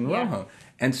construction row Yeah. home,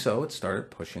 and so it started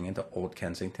pushing into Old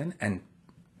Kensington and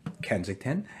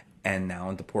now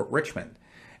into Port Richmond,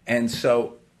 and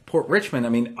so Port Richmond. I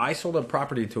mean, I sold a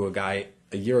property to a guy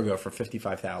a year ago for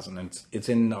 $55,000, and it's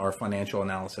in our financial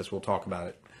analysis. We'll talk about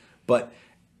it, but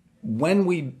when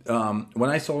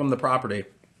I sold him the property,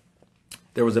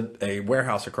 there was a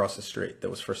warehouse across the street that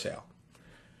was for sale.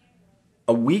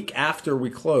 A week after we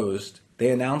closed, they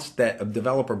announced that a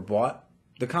developer bought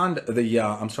the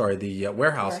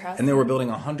warehouse, and they were building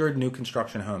 100 new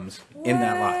construction homes in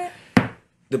that lot.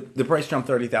 The price jumped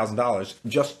 $30,000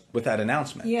 just with that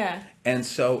announcement. Yeah. And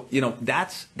so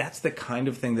that's the kind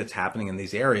of thing that's happening in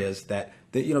these areas that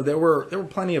there were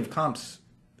plenty of comps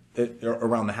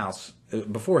around the house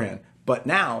beforehand, but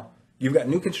now you've got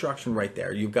new construction right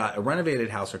there. You've got a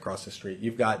renovated house across the street.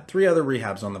 You've got 3 other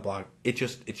rehabs on the block. It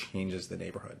changes the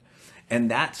neighborhood,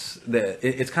 and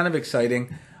it's kind of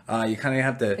exciting. You kind of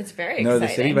have to It's very know the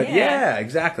city, exciting, but yeah.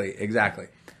 exactly.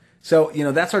 So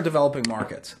that's our developing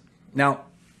markets. Now,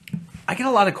 I get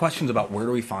a lot of questions about where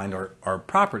do we find our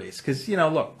properties because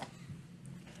look,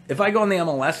 if I go on the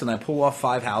MLS and I pull off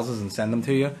 5 houses and send them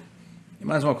to you, you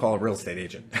might as well call a real estate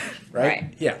agent, right?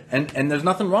 Right. Yeah, and there's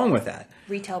nothing wrong with that.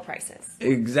 Retail prices.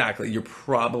 Exactly. You're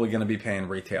probably going to be paying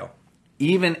retail,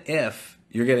 even if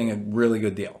you're getting a really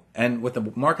good deal. And with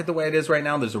the market the way it is right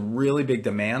now, there's a really big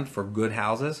demand for good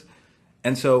houses.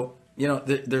 And so,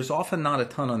 there's often not a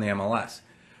ton on the MLS.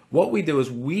 What we do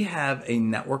is we have a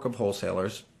network of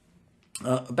wholesalers,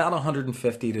 about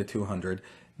 150 to 200,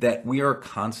 that we are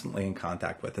constantly in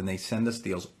contact with, and they send us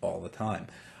deals all the time.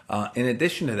 In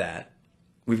addition to that,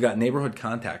 we've got neighborhood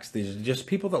contacts. These are just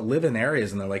people that live in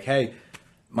areas, and they're like, hey,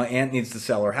 my aunt needs to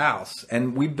sell her house,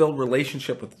 and we build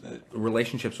relationships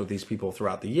with these people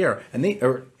throughout the year, out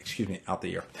the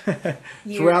year,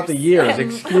 throughout the years.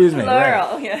 Excuse me,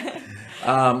 Plural, right.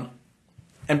 yeah.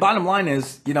 And bottom line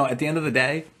is, at the end of the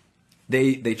day,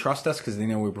 they trust us because they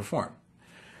know we perform.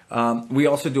 We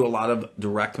also do a lot of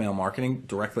direct mail marketing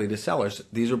directly to sellers.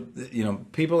 These are,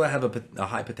 people that have a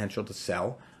high potential to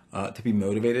sell, to be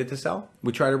motivated to sell.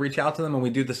 We try to reach out to them, and we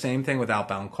do the same thing with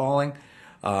outbound calling.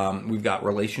 We've got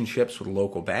relationships with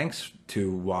local banks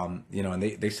and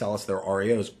they sell us their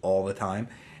REOs all the time.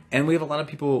 And we have a lot of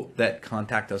people that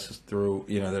contact us through,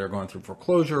 that are going through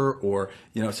foreclosure, or,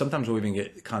 sometimes we'll even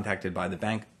get contacted by the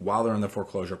bank while they're in the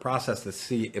foreclosure process to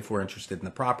see if we're interested in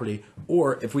the property,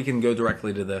 or if we can go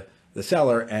directly to the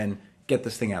seller and get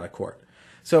this thing out of court.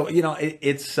 So,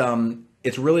 it's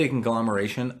really a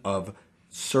conglomeration of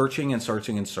searching and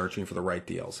searching and searching for the right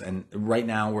deals. And right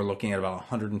now we're looking at about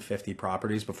 150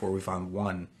 properties before we find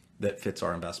one that fits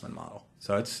our investment model.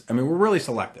 So we're really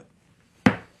selective.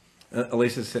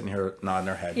 Elisa's sitting here nodding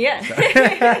her head.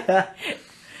 Yeah.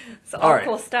 So all right.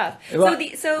 Cool stuff. Well,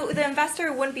 so the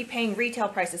investor wouldn't be paying retail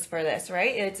prices for this,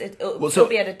 right? It'll still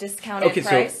be at a discounted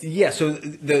price. So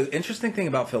the interesting thing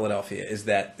about Philadelphia is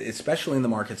that, especially in the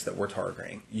markets that we're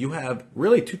targeting, you have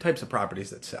really two types of properties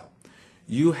that sell.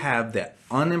 You have that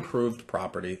unimproved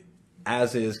property,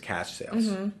 as is cash sales.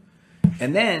 Mm-hmm.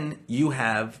 And then you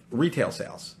have retail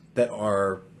sales that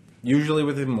are usually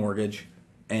with a mortgage,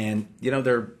 and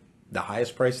they're the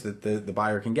highest price that the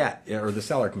buyer can get, or the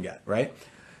seller can get, right?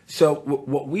 So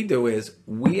what we do is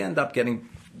we end up getting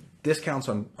discounts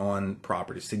on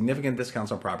properties, significant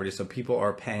discounts on properties. So people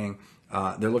are paying,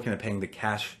 they're looking at paying the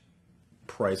cash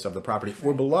price of the property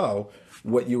or below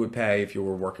what you would pay if you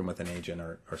were working with an agent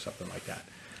or something like that.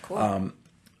 Cool.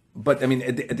 But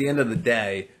at the end of the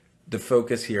day, the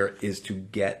focus here is to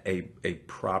get a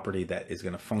property that is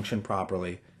going to function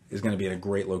properly, is going to be in a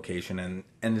great location,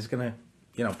 and is going to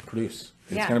produce.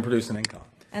 It's going to produce an income.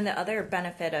 And the other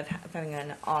benefit of having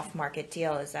an off-market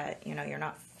deal is that, you're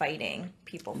not fighting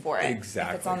people for it.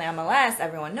 Exactly. If it's on the MLS,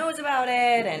 everyone knows about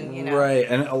it, and, Right,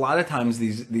 and a lot of times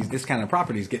these discounted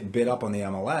properties get bid up on the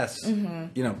MLS,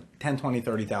 $10,000, $20,000,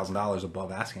 $30,000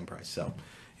 above asking price. So,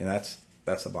 that's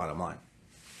the bottom line.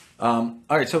 All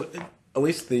right, so at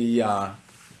least the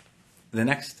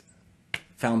next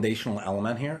foundational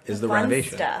element here is the fun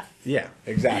renovation stuff. Yeah,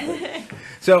 exactly.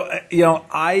 So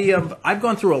I've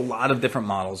gone through a lot of different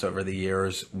models over the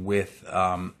years with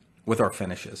our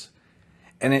finishes,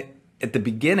 and at the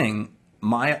beginning,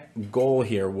 my goal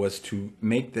here was to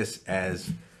make this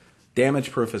as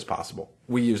damage proof as possible.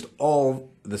 We used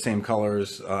all the same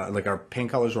colors, like our paint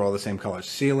colors were all the same colors: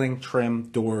 ceiling, trim,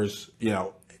 doors,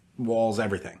 walls,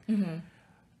 everything. Mm-hmm.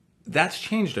 That's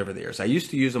changed over the years. I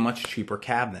used to use a much cheaper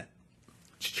cabinet.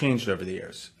 It's changed over the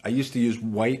years. I used to use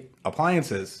white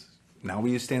appliances. Now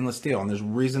we use stainless steel, and there's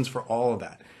reasons for all of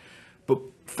that.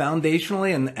 But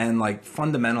foundationally and like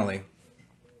fundamentally,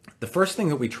 the first thing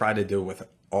that we try to do with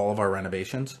all of our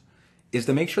renovations is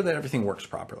to make sure that everything works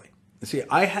properly. You see,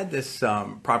 I had this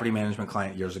property management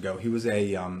client years ago. He was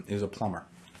a plumber,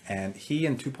 and he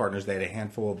and two partners, they had a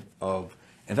handful of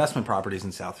investment properties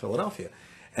in South Philadelphia,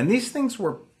 and these things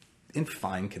were in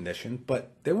fine condition,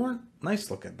 but they weren't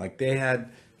nice looking. Like they had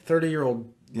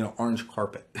 30-year-old, orange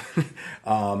carpet.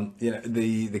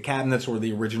 The cabinets were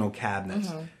the original cabinets.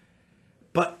 Mm-hmm.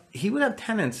 But he would have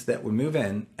tenants that would move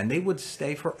in and they would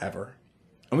stay forever,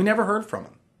 and we never heard from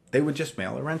them. They would just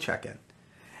mail a rent check in.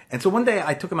 And so one day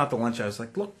I took him out to lunch. I was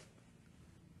like, "Look,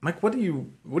 Mike, what are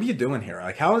you doing here?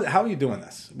 Like, how are you doing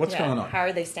this? What's going on? How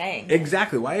are they staying?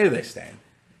 Exactly. Why are they staying?"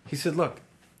 He said, "Look,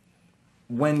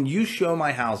 when you show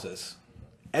my houses,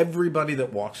 everybody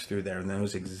that walks through there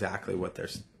knows exactly what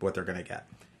they're going to get."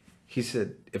 He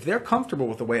said, "If they're comfortable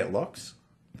with the way it looks,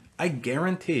 I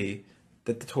guarantee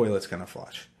that the toilet's going to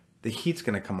flush. The heat's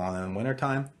going to come on in the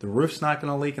wintertime. The roof's not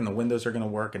going to leak, and the windows are going to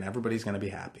work, and everybody's going to be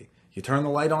happy. You turn the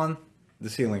light on, the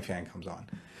ceiling fan comes on."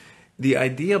 The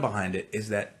idea behind it is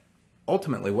that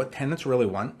ultimately what tenants really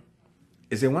want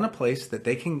is they want a place that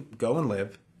they can go and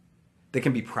live, they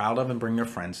can be proud of and bring their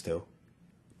friends to,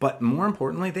 but more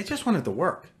importantly, they just want it to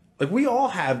work. Like we all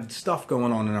have stuff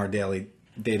going on in our daily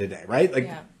day to day, right? Like,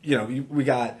 we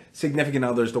got significant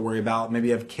others to worry about. Maybe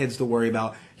you have kids to worry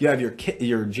about. You have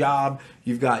your job.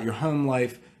 You've got your home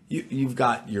life. You've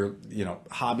got your,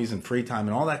 hobbies and free time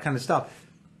and all that kind of stuff.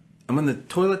 And when the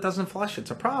toilet doesn't flush,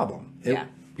 it's a problem.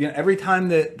 Every time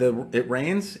that it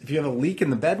rains, if you have a leak in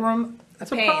the bedroom,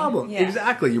 that's a problem. Yeah.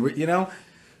 Exactly.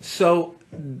 So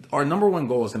our number one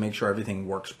goal is to make sure everything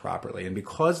works properly. And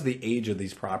because of the age of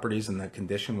these properties and the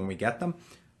condition when we get them,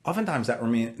 oftentimes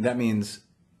that means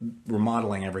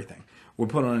remodeling everything. We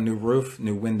put on a new roof,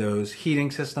 new windows,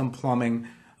 heating system, plumbing,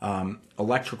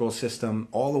 electrical system,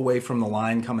 all the way from the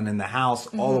line coming in the house,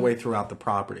 all the way throughout the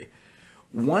property.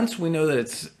 Once we know that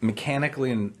it's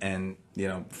mechanically and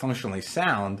functionally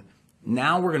sound,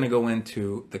 now we're going to go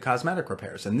into the cosmetic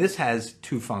repairs. And this has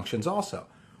two functions also.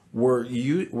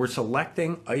 We're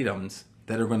selecting items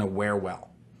that are going to wear well.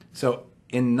 So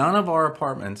in none of our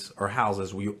apartments or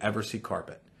houses will you ever see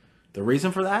carpet. The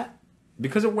reason for that?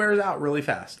 Because it wears out really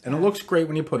fast. And it looks great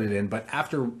when you put it in, but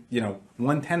after,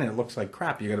 one tenant, it looks like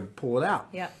crap. You got to pull it out.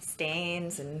 Yeah,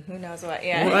 stains and who knows what.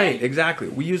 Yeah. Right, exactly.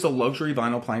 We use a luxury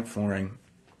vinyl plank flooring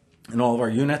in all of our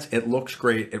units. It looks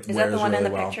great. It wears really well. Is that the one in the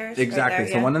pictures? Right Exactly. there,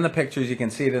 It's the one in the pictures. You can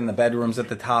see it in the bedrooms at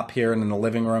the top here and in the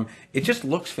living room. It just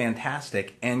looks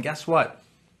fantastic. And guess what?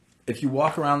 If you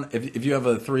walk around, if you have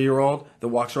a 3-year-old that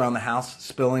walks around the house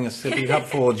spilling a sippy cup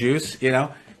full of juice,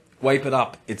 wipe it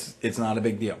up. It's not a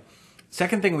big deal.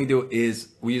 Second thing we do is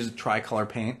we use a tricolor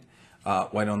paint,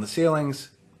 white on the ceilings,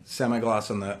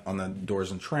 semi-gloss on the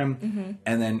doors and trim,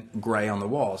 and then gray on the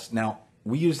walls. Now,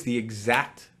 we use the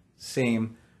exact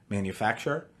same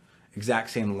manufacturer, exact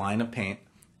same line of paint.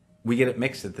 We get it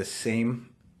mixed at the same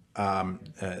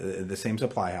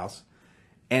supply house,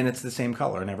 and it's the same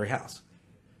color in every house.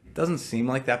 It doesn't seem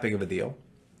like that big of a deal,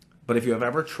 but if you have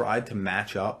ever tried to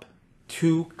match up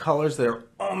two colors that are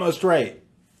almost right,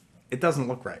 it doesn't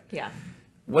look right. Yeah.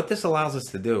 What this allows us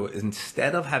to do is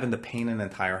instead of having to paint an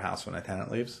entire house when a tenant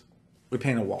leaves, we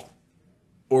paint a wall.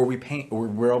 Or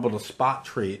we're able to spot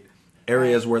treat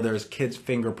areas where there's kids'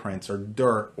 fingerprints or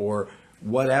dirt or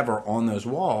whatever on those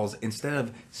walls. Instead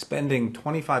of spending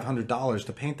 $2,500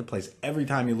 to paint the place every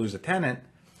time you lose a tenant,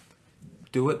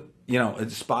 do it,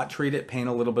 spot treat it, paint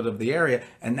a little bit of the area,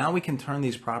 and now we can turn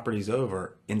these properties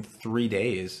over in 3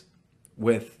 days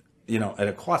with at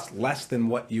a cost less than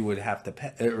what you would have to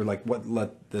pay, or like what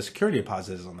the security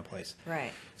deposit is on the place.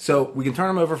 Right. So we can turn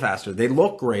them over faster. They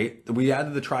look great. We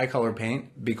added the tricolor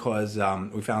paint because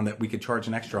we found that we could charge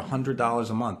an extra $100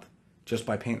 a month just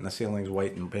by painting the ceilings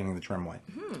white and painting the trim white.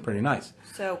 It's pretty nice.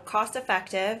 So cost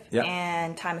effective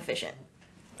and time efficient.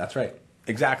 That's right.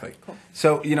 Exactly. Cool.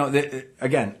 So,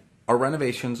 again, our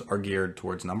renovations are geared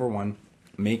towards, number one,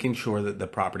 making sure that the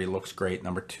property looks great.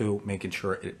 Number two, making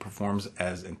sure it performs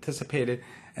as anticipated.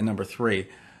 And number three,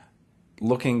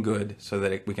 looking good so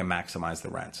that we can maximize the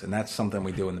rents. And that's something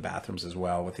we do in the bathrooms as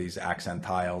well with these accent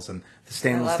tiles. And the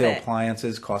stainless steel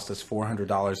appliances cost us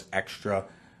 $400 extra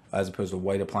as opposed to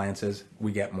white appliances.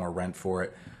 We get more rent for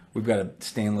it. We've got a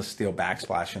stainless steel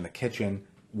backsplash in the kitchen.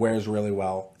 Wears really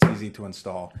well. It's easy to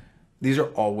install. These are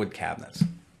all wood cabinets.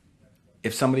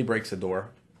 If somebody breaks a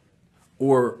door,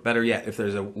 or better yet, if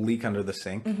there's a leak under the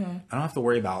sink, I don't have to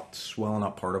worry about swelling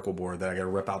up particle board that I got to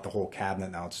rip out the whole cabinet.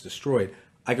 Now it's destroyed.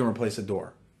 I can replace a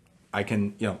door. I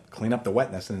can, clean up the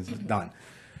wetness and it's done.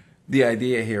 The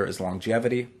idea here is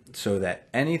longevity, so that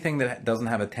anything that doesn't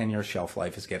have a 10-year shelf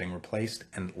life is getting replaced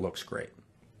and looks great.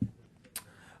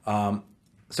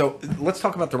 So let's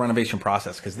talk about the renovation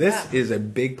process, because this is a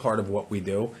big part of what we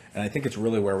do, and I think it's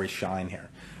really where we shine here.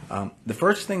 The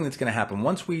first thing that's going to happen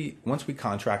once we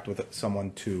contract with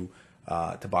someone to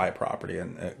buy a property,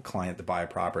 and a client to buy a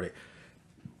property,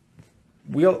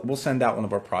 we'll send out one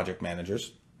of our project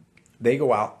managers. They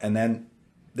go out and then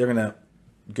they're going to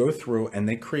go through and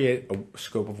they create a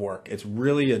scope of work. It's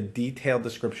really a detailed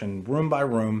description, room by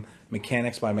room,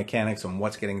 mechanics by mechanics, on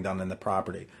what's getting done in the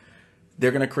property.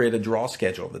 They're going to create a draw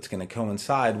schedule that's going to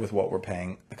coincide with what we're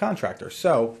paying the contractor.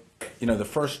 So, the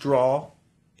first draw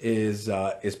is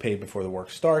paid before the work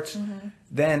starts.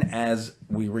 Then as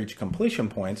we reach completion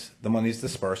points, the money's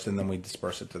dispersed, and then we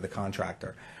disperse it to the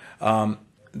contractor.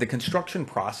 The construction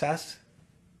process,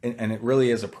 and it really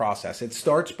is a process, it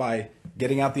starts by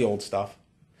getting out the old stuff,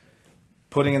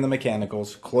 putting in the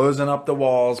mechanicals, closing up the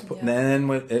walls, then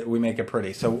we make it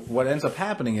pretty. So what ends up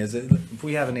happening is that if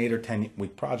we have an 8 or 10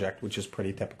 week project, which is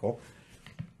pretty typical,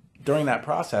 during that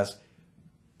process,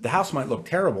 the house might look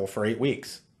terrible for 8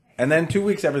 weeks. And then 2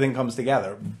 weeks, everything comes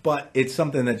together. But it's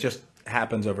something that just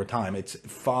happens over time. It's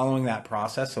following that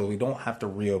process so we don't have to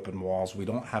reopen walls. We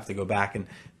don't have to go back and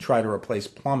try to replace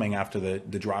plumbing after the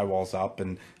drywall's up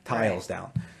and tiles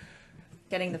down.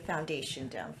 Getting the foundation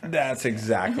down first. That's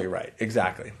exactly right.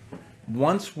 Exactly.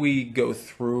 Once we go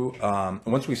through,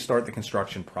 once we start the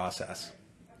construction process,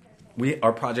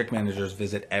 our project managers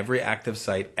visit every active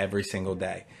site every single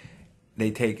day. They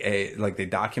they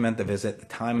document the visit, the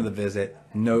time of the visit,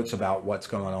 notes about what's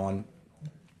going on,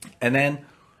 and then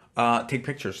take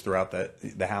pictures throughout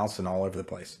the house and all over the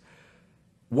place.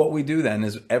 What we do then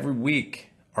is every week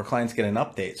our clients get an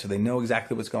update, so they know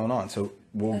exactly what's going on. So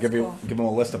we'll give them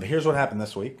a list of here's what happened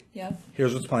this week,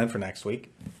 here's what's planned for next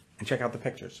week, and check out the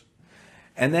pictures.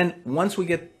 And then once we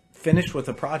get finished with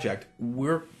the project,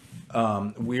 we're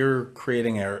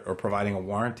creating or providing a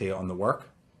warranty on the work,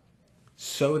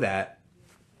 so that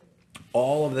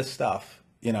all of this stuff,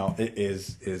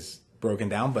 is broken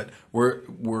down. But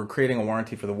we're creating a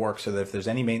warranty for the work, so that if there's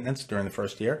any maintenance during the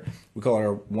first year, we call it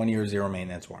our 1 year zero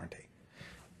maintenance warranty.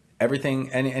 Everything,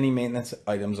 any maintenance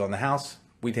items on the house,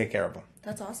 we take care of them.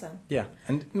 That's awesome. Yeah,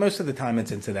 and most of the time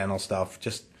it's incidental stuff.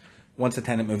 Just once a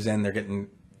tenant moves in, they're getting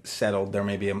settled. There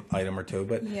may be an item or two,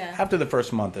 but after the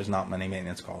first month, there's not many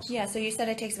maintenance calls. Yeah, so you said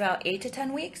it takes about 8 to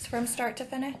 10 weeks from start to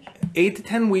finish? 8 to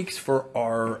 10 weeks for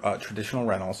our traditional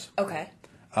rentals. Okay.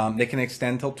 They can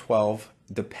extend till 12,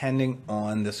 depending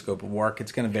on the scope of work.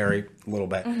 It's going to vary a little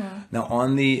bit. Now,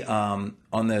 on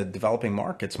the developing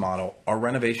markets model, our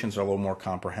renovations are a little more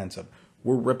comprehensive.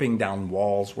 We're ripping down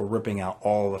walls. We're ripping out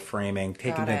all the framing,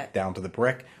 taking it down to the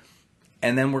brick.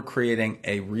 And then we're creating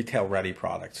a retail-ready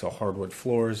product. So hardwood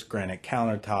floors, granite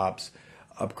countertops,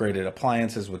 upgraded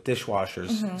appliances with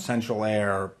dishwashers, central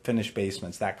air, finished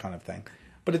basements, that kind of thing.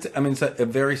 But it's a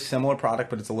very similar product,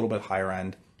 but it's a little bit higher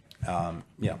end.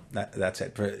 That's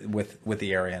it with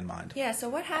the area in mind. Yeah. So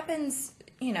what happens?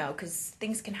 Because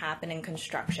things can happen in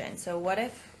construction. So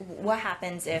what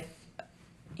happens if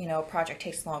a project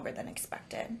takes longer than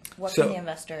expected? What can the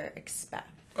investor expect?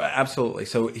 Absolutely.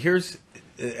 So here's,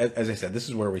 as I said, this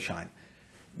is where we shine.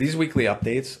 These weekly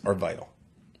updates are vital.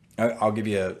 I'll give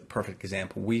you a perfect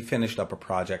example. We finished up a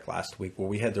project last week where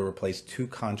we had to replace 2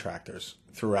 contractors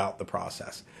throughout the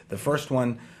process. The first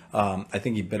one, I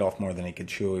think he bit off more than he could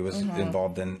chew. He was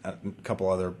involved in a couple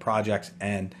other projects,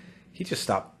 and he just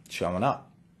stopped showing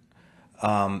up.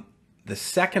 The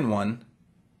second one,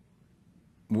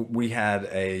 we had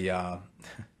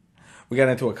we got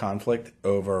into a conflict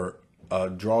over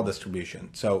draw distribution.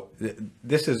 So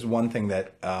this is one thing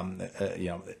that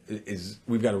is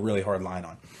we've got a really hard line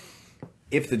on.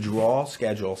 If the draw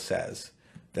schedule says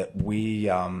that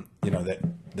that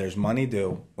there's money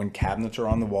due when cabinets are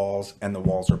on the walls and the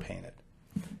walls are painted.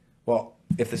 Well,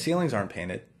 if the ceilings aren't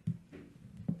painted,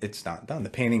 it's not done. The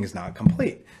painting is not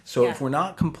complete. So if we're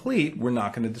not complete, we're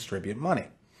not going to distribute money.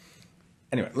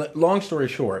 Anyway, long story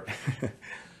short,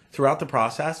 throughout the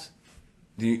process,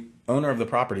 the owner of the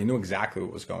property knew exactly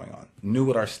what was going on, knew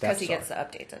what our steps Because he gets the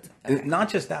updates. Okay. Not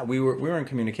just that, we were in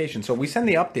communication. So we send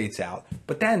the updates out,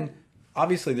 but then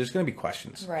obviously there's going to be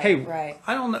questions. Right, hey, right.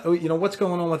 I don't know, what's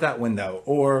going on with that window?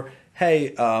 Or,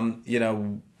 hey,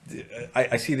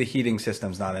 I see the heating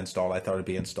system's not installed. I thought it'd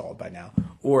be installed by now.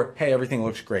 Or, hey, everything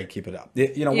looks great. Keep it up.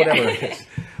 Whatever it is.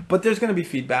 But there's going to be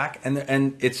feedback,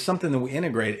 and it's something that we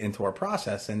integrate into our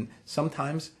process. And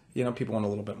sometimes, people want a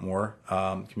little bit more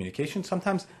communication.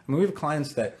 Sometimes, we have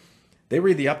clients that they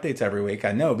read the updates every week.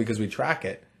 I know because we track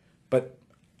it, but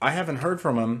I haven't heard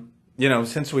from them,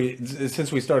 since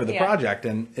we started the project,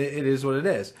 and it is what it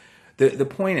is. The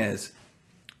point is,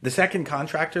 the second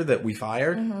contractor that we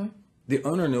fired, the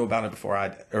owner knew about it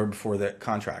before the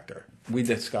contractor. We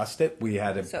discussed it. We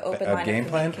had a game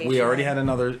plan. We already had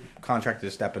another contractor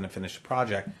to step in and finish the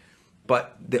project.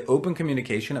 But the open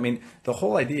communication, the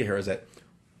whole idea here is that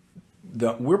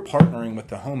we're partnering with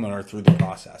the homeowner through the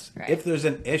process. Right. If there's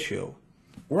an issue,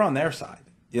 we're on their side.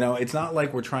 It's not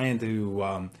like we're trying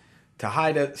to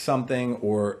hide something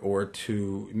or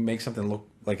to make something look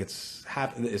like it's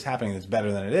happening that's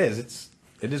better than it is.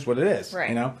 It is what it is.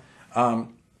 Right.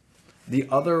 The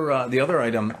other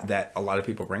item that a lot of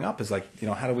people bring up is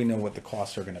how do we know what the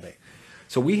costs are going to be?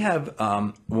 So we have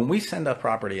when we send a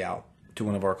property out to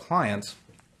one of our clients,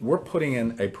 we're putting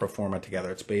in a pro forma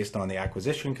together. It's based on the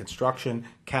acquisition, construction,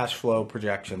 cash flow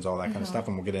projections, all that kind of stuff,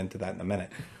 and we'll get into that in a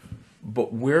minute.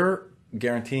 But we're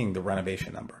guaranteeing the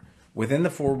renovation number within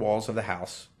the 4 walls of the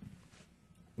house.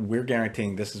 We're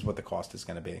guaranteeing this is what the cost is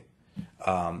going to be.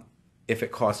 If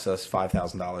it costs us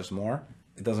 $5,000 more,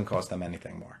 it doesn't cost them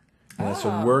anything more.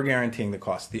 So we're guaranteeing the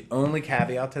cost. The only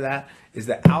caveat to that is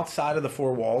that outside of the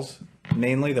 4 walls,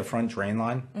 mainly the front drain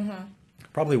line,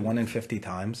 probably 1 in 50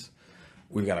 times,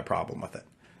 we've got a problem with it.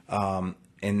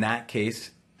 In that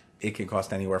case, it can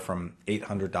cost anywhere from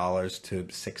 $800 to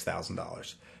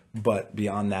 $6,000. But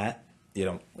beyond that,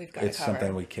 it's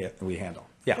something we handle.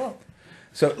 Yeah. Cool.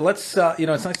 So let's,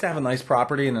 it's nice to have a nice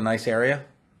property in a nice area,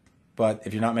 but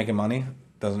if you're not making money,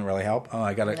 it doesn't really help. Oh,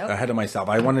 I got ahead of myself.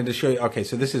 I wanted to show you. Okay,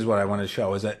 so this is what I wanted to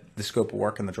show is that the scope of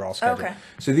work and the draw schedule. Okay.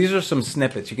 So these are some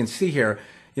snippets. You can see here,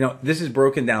 this is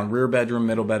broken down: rear bedroom,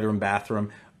 middle bedroom,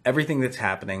 bathroom, everything that's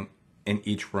happening in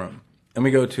each room. And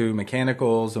we go to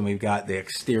mechanicals, and we've got the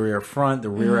exterior front, the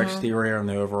rear exterior, and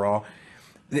the overall.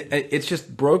 It's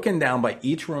just broken down by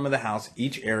each room of the house,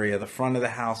 each area, the front of the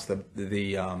house,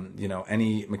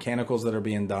 any mechanicals that are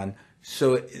being done.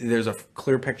 So there's a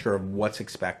clear picture of what's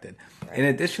expected. Right. In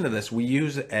addition to this, we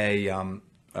use a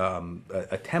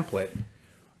template.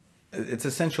 It's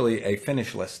essentially a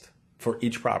finish list for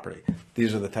each property.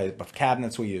 These are the type of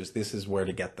cabinets we use. This is where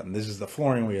to get them. This is the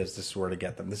flooring we use. This is where to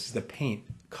get them. This is the paint,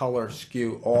 color,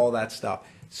 skew, all that stuff.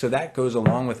 So that goes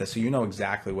along with this, so you know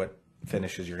exactly what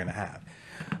finishes you're going to have.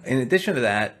 In addition to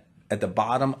that, at the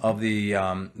bottom of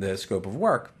the scope of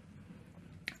work,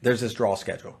 there's this draw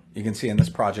schedule. You can see in this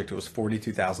project it was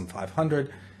 $42,500,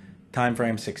 time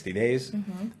frame 60 days,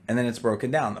 and then it's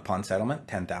broken down. Upon settlement,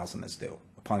 $10,000 is due.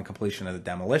 Upon completion of the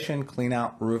demolition, clean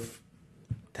out, roof,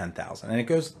 $10,000, and it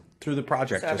goes through the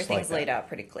project. So just everything's like laid out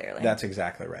pretty clearly. That's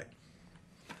exactly right.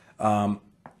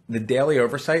 The daily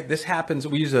oversight. This happens.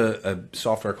 We use a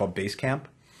software called Basecamp.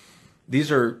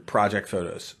 These are project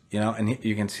photos, and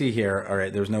you can see here, all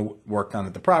right, there's no work done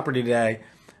at the property today.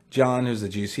 John, who's the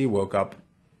GC, woke up,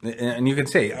 and you can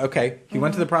see, okay, he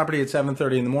went to the property at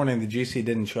 7:30 in the morning. The GC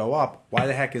didn't show up. Why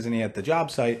the heck isn't he at the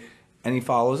job site? And he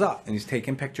follows up, and he's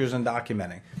taking pictures and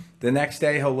documenting. The next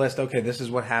day, he'll list, okay, this is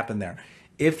what happened there.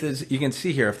 You can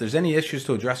see here, if there's any issues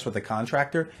to address with the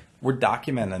contractor, we're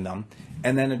documenting them,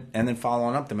 and then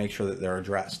following up to make sure that they're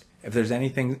addressed. If there's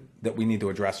anything that we need to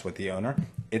address with the owner,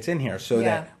 it's in here so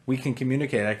that we can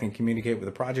communicate. I can communicate with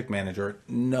the project manager,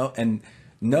 know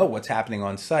what's happening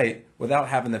on site without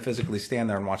having to physically stand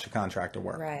there and watch the contractor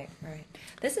work. Right.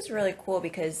 This is really cool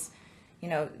because,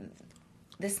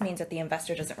 this means that the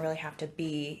investor doesn't really have to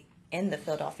be in the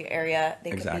Philadelphia area.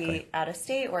 They could be out of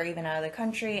state or even out of the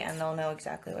country, and they'll know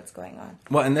exactly what's going on.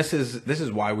 Well, and this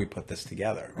is why we put this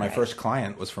together. My first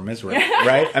client was from Israel,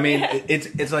 right? I mean,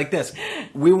 it's like this.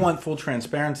 We want full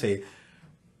transparency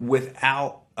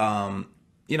without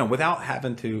without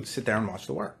having to sit there and watch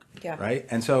the work, right?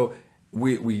 And so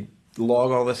we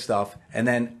log all this stuff, and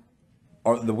then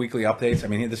the weekly updates. I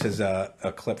mean, this is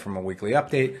a clip from a weekly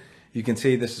update. You can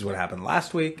see this is what happened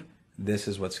last week. This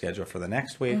is what's scheduled for the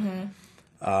next week.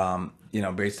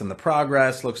 Based on the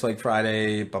progress, looks like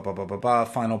Friday,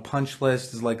 final punch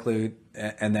list is likely,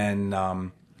 and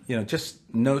then,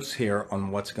 just notes here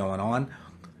on what's going on.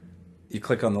 You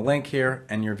click on the link here,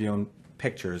 and you're viewing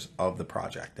pictures of the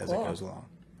project as it goes along.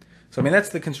 So, I mean, that's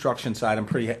the construction side. I'm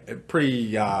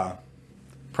pretty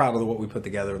proud of what we put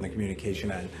together in the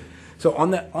communication end. So,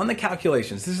 on the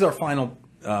calculations, this is our final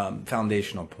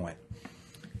foundational point.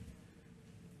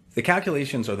 The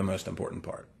calculations are the most important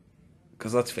part,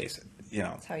 because let's face it,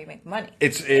 That's how you make money.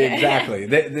 It's exactly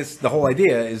the whole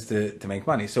idea is to make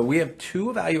money. So we have two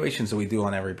evaluations that we do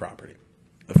on every property.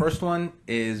 The first one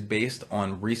is based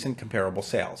on recent comparable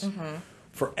sales.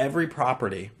 For every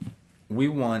property, we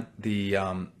want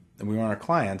our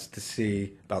clients to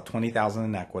see about $20,000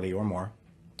 in equity or more.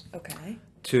 Okay.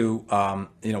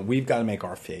 We've got to make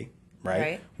our fee,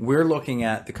 right? We're looking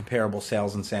at the comparable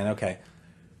sales and saying, okay,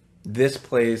 this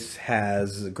place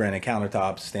has granite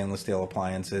countertops, stainless steel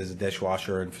appliances, a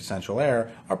dishwasher, and for central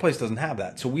air. Our place doesn't have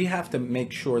that. So we have to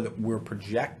make sure that we're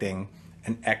projecting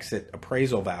an exit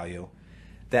appraisal value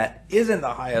that isn't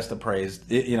the highest appraised,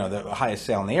 the highest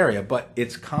sale in the area, but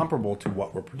it's comparable to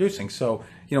what we're producing. So,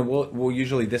 we'll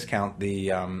usually discount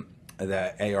the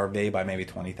ARV by maybe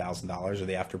 $20,000 or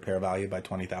the after repair value by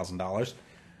 $20,000.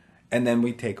 And then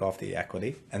we take off the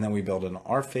equity, and then we build in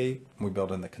our fee, and we build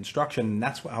in the construction, and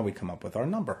that's how we come up with our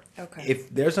number. Okay.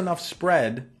 If there's enough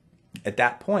spread at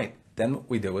that point, then what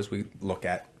we do is we look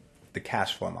at the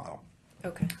cash flow model.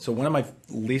 Okay. So one of my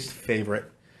least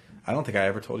favorite, I don't think I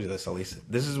ever told you this, Elise.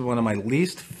 This is one of my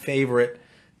least favorite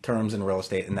terms in real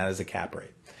estate, and that is the cap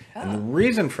rate. Oh. And the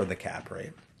reason for the cap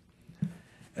rate,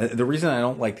 the reason I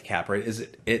don't like the cap rate is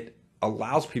it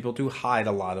allows people to hide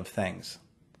a lot of things.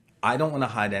 I don't want to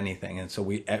hide anything, and so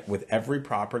with every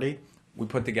property, we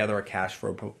put together a cash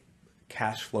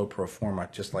flow pro forma,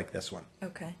 just like this one.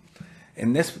 Okay.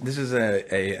 And this is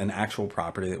an actual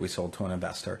property that we sold to an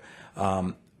investor.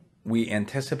 We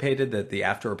anticipated that the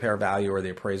after repair value or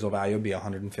the appraisal value would be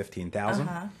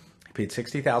 $115,000. He paid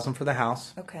 $60,000 for the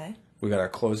house. Okay. We got our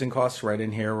closing costs right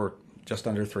in here. We're just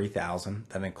under $3,000.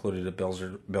 That included a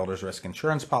builder's risk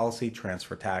insurance policy,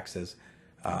 transfer taxes,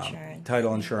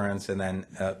 title insurance, and then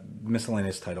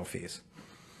miscellaneous title fees.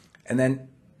 And then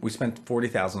we spent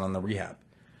 $40,000 on the rehab.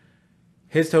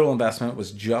 His total investment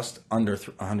was just under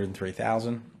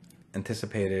 $103,000.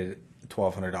 Anticipated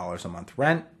 $1,200 a month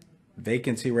rent,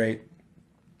 vacancy rate,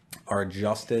 our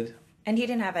adjusted. And he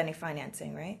didn't have any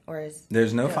financing, right? Or is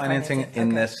there's no financing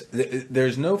in this?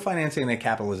 There's no financing in the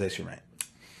capitalization rate.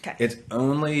 Okay. It's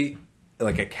only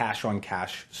like a cash on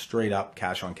cash, straight up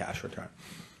cash on cash return.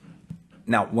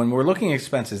 Now, when we're looking at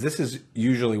expenses, this is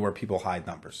usually where people hide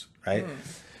numbers, right?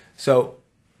 So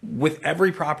with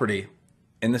every property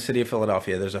in the city of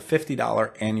Philadelphia, there's a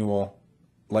 $50 annual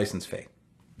license fee.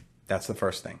 That's the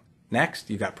first thing. Next,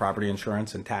 you got property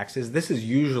insurance and taxes. This is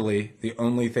usually the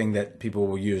only thing that people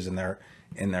will use in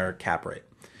their cap rate.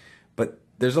 But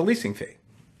there's a leasing fee.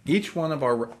 Each one of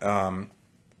our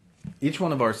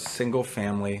single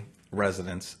family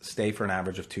residents stay for an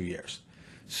average of 2 years.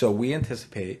 So we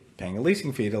anticipate paying a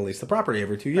leasing fee to lease the property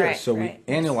every 2 years. Right, so right.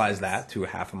 We annualize that to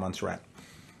half a month's rent.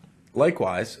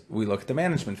 Likewise, we look at the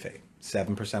management fee,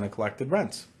 7% of collected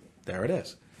rents. There it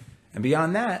is. And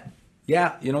beyond that,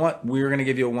 yeah, you know what? We're going to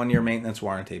give you a 1-year maintenance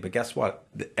warranty. But guess what?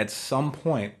 At some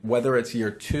point, whether it's year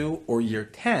 2 or year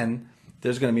 10,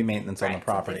 there's going to be maintenance on the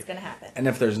property. It's going to happen. And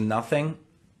if there's nothing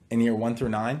in year 1 through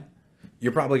 9,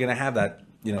 you're probably going to have that,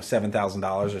 $7,000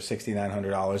 or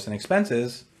 $6,900 in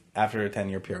expenses after a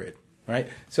 10-year period, right?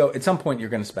 So at some point, you're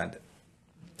going to spend it.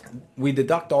 We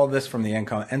deduct all this from the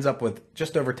income, ends up with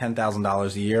just over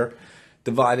 $10,000 a year,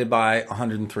 divided by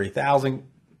 103,000,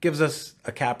 gives us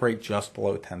a cap rate just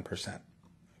below 10%.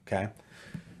 Okay?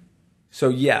 So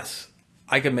yes,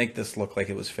 I could make this look like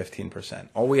it was 15%.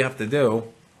 All we have to do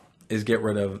is get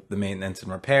rid of the maintenance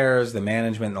and repairs, the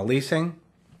management and the leasing.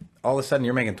 All of a sudden,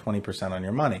 you're making 20% on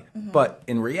your money. But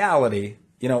in reality,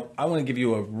 I want to give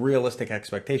you a realistic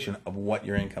expectation of what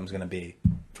your income is going to be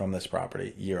from this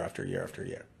property year after year after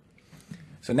year.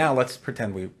 So now let's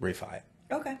pretend we refi it.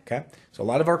 Okay. So a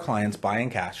lot of our clients buy in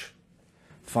cash,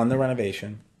 fund the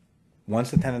renovation.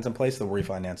 Once the tenant's in place, they'll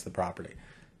refinance the property.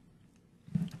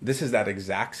 This is that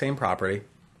exact same property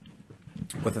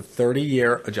with a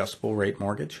 30-year adjustable rate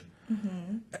mortgage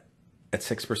at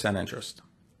 6% interest,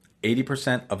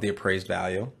 80% of the appraised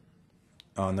value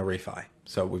on the refi.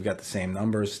 So we've got the same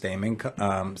numbers,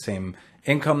 same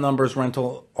income numbers,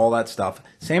 rental, all that stuff.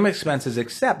 Same expenses,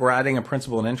 except we're adding a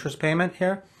principal and interest payment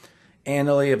here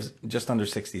annually of just under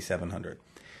 $6,700.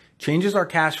 Changes our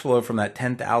cash flow from that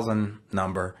 $10,000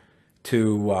 number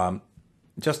to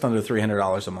just under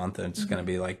 $300 a month, and it's going to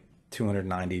be like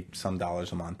 $290 some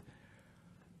dollars a month.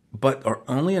 But our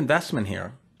only investment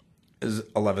here is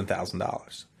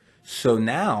 $11,000. So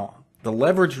now the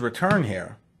leveraged return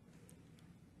here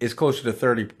is closer to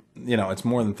 30. It's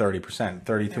more than 30%,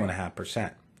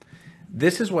 32.5%.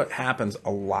 This is what happens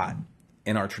a lot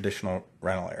in our traditional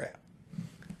rental area.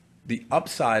 The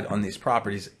upside on these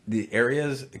properties, the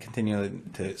areas continue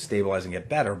to stabilize and get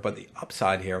better, but the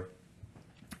upside here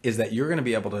is that you're going to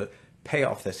be able to pay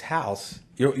off this house.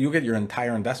 You'll get your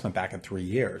entire investment back in 3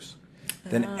 years.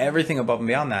 Then everything above and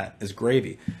beyond that is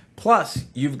gravy. Plus,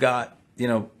 you've got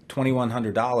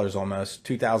 $2,100, almost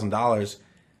 $2,000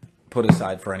 put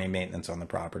aside for any maintenance on the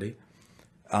property.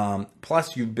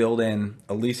 Plus, you build in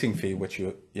a leasing fee, which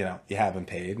you haven't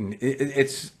paid, and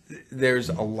there's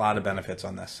a lot of benefits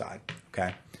on this side.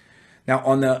 Okay. Now,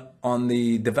 on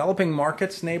the developing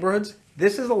markets neighborhoods,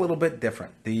 this is a little bit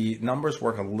different. The numbers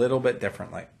work a little bit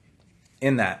differently.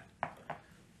 In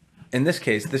this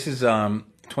case, this is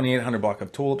 2800 block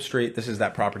of Tulip Street. This is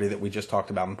that property that we just talked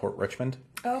about in Port Richmond.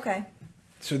 Oh, okay.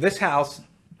 So this house,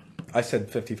 I said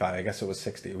 55. I guess it was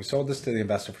 60. We sold this to the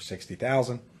investor for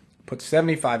 60,000. Put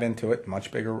 75 into it.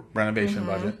 Much bigger renovation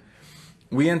budget.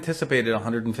 We anticipated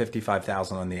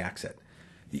 155,000 on the exit.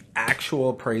 The actual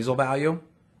appraisal value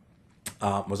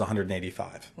was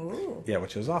 185. Ooh. Yeah,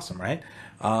 which is awesome, right?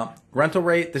 Rental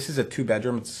rate. This is a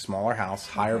 2-bedroom. It's a smaller house,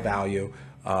 higher value,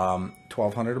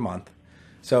 $1,200 a month.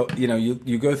 So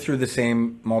you go through the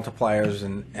same multipliers,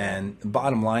 and the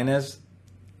bottom line is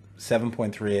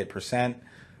 7.38%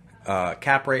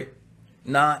 cap rate.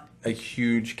 Not a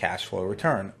huge cash flow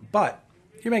return, but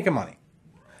you're making money.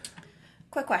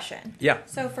 Quick question. Yeah.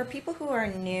 So for people who are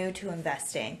new to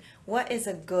investing, what is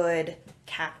a good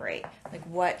cap rate? Like,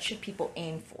 what should people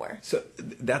aim for? So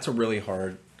that's a really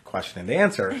hard question to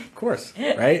answer, of course,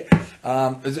 right?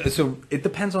 So it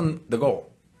depends on the goal.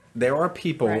 There are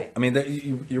people. Right. I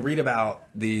mean, you read about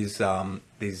these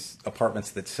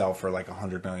apartments that sell for like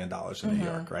 $100 million in New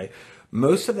York, right?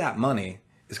 Most of that money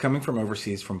is coming from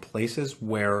overseas, from places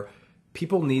where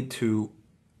people need to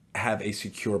have a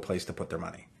secure place to put their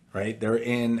money, right? They're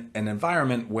in an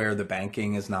environment where the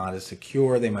banking is not as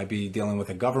secure. They might be dealing with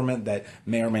a government that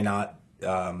may or may not,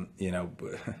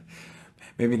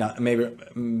 maybe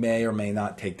may or may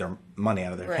not take their money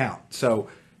out of their Right. account. So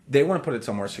they want to put it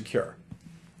somewhere secure.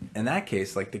 In that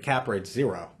case, like the cap rate's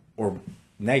 0 or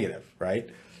negative, right?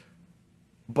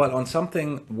 But on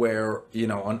something where,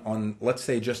 on let's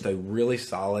say just a really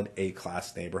solid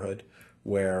A-class neighborhood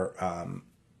where,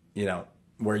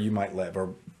 where you might live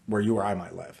or where you or I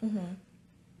might live,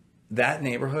 that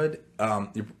neighborhood,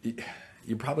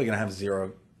 you're probably going to have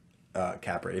 0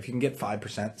 cap rate. If you can get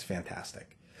 5%, it's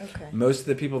fantastic. Okay. Most of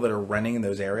the people that are renting in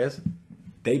those areas,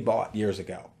 they bought years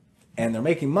ago. And they're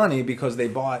making money because they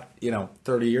bought,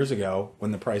 30 years ago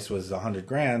when the price was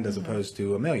 $100,000 as opposed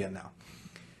to $1 million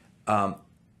now.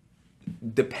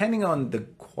 Depending on the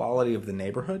quality of the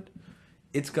neighborhood,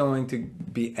 it's going to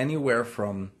be anywhere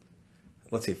from,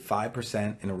 let's say,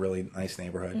 5% in a really nice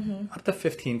neighborhood, up to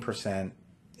 15%,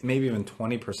 maybe even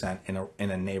 20%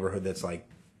 in a neighborhood that's like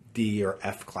D or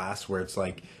F class, where it's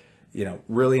like,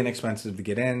 really inexpensive to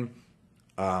get in,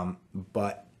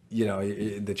 but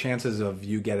the chances of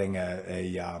you getting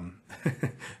a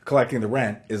collecting the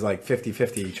rent is like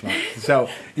 50-50 each month. So,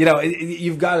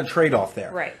 you've got a trade-off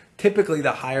there. Right. Typically,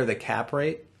 the higher the cap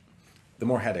rate, the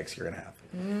more headaches you're going to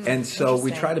have. And so we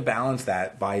try to balance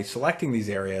that by selecting these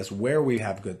areas where we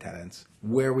have good tenants,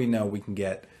 where we know we can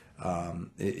get,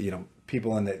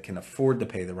 people in that can afford to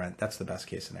pay the rent. That's the best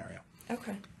case scenario.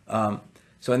 Okay.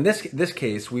 So in this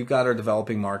case, we've got our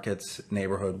developing markets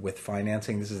neighborhood with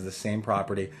financing. This is the same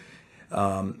property.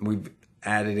 We've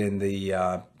added in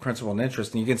the principal and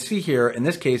interest, and you can see here in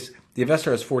this case, the investor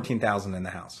has $14,000 in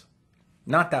the house.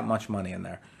 Not that much money in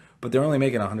there, but they're only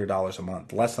making $100 a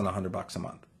month, less than $100 a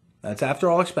month. That's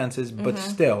after all expenses, but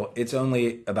still, it's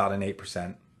only about an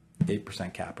 8%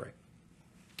 cap rate.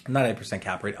 Not 8%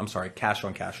 cap rate. I'm sorry, cash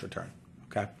on cash return.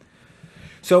 Okay.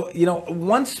 So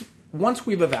once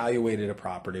we've evaluated a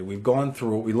property, we've gone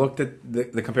through, we looked at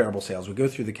the comparable sales, we go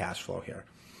through the cash flow here.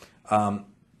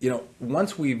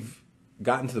 Once we've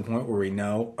gotten to the point where we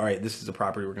know, all right, this is a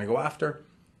property we're going to go after,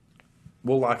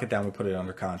 we'll lock it down, we put it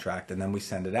under contract, and then we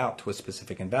send it out to a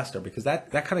specific investor, because that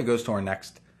kind of goes to our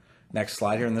next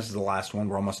slide here, and this is the last one.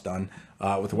 We're almost done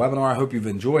with the webinar. I hope you've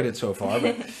enjoyed it so far.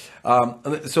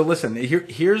 But so listen,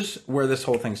 here's where this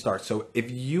whole thing starts. So if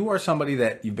you are somebody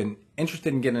that you've been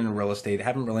interested in getting into real estate,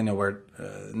 haven't really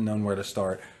known where to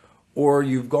start, or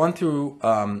you've gone through,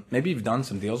 maybe you've done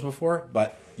some deals before,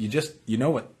 but you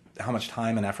know how much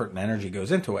time and effort and energy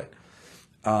goes into it.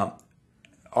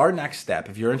 Our next step,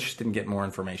 if you're interested in getting more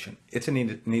information, it's a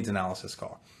needs analysis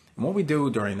call. And what we do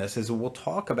during this is we'll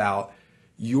talk about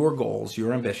your goals,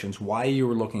 your ambitions, why you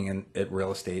were looking at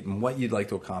real estate, and what you'd like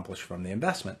to accomplish from the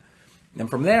investment. And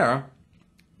from there,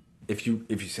 if you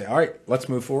say, all right, let's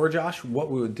move forward, Josh,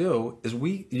 what we would do is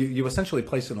you essentially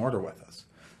place an order with us.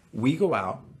 We go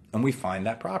out and we find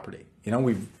that property.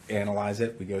 We analyze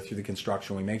it, we go through the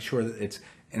construction, we make sure that it's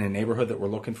in a neighborhood that we're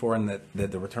looking for, and that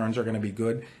the returns are going to be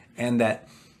good, and that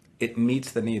it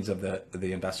meets the needs of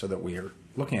the investor that we are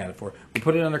looking at it for. We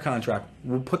put it under contract.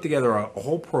 We'll put together a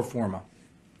whole pro forma,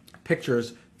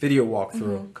 pictures, video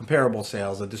walkthrough, comparable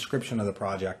sales, a description of the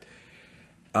project,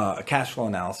 a cash flow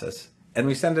analysis, and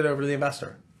we send it over to the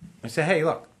investor. We say, hey,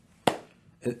 look,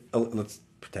 let's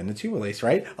pretend it's you, Elise,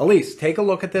 right? Elise, take a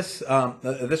look at this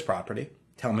property.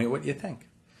 Tell me what you think.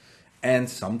 And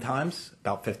sometimes,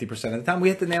 about 50% of the time, we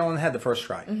hit the nail on the head the first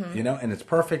try, and it's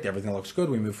perfect. Everything looks good.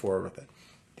 We move forward with it.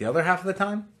 The other half of the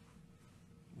time,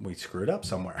 we screwed up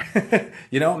somewhere.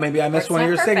 Maybe I missed one of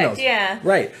your signals. Yeah.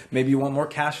 Right. Maybe you want more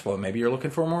cash flow. Maybe you're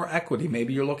looking for more equity.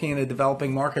 Maybe you're looking at a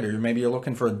developing market, or maybe you're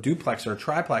looking for a duplex or a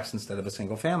triplex instead of a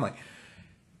single family.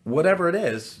 Whatever it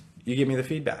is, you give me the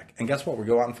feedback. And guess what? We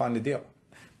go out and find a deal.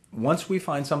 Once we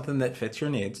find something that fits your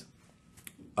needs,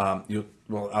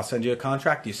 I'll send you a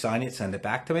contract. You sign it, send it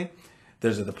back to me.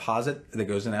 There's a deposit that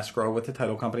goes in escrow with the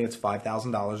title company. It's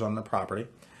 $5,000 on the property.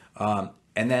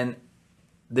 And then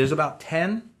there's about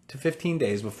 10 to 15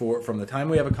 days from the time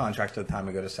we have a contract to the time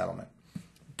we go to settlement.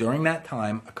 During that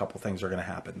time, a couple things are going to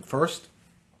happen. First,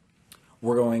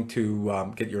 we're going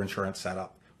to get your insurance set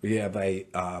up. We have a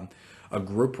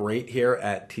group rate here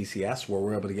at TCS where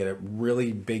we're able to get a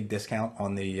really big discount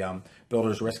on the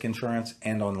builder's risk insurance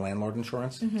and on landlord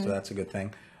insurance. So that's a good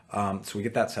thing. So we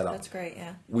get that set up. That's great,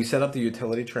 yeah. We set up the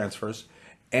utility transfers,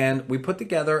 and we put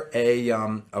together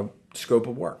a scope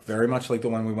of work, very much like the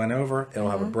one we went over.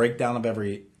 It'll have a breakdown of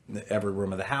every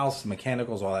room of the house,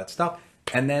 mechanicals, all that stuff,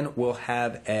 and then we'll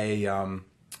have a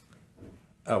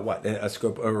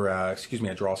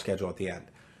draw schedule at the end.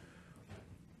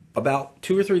 about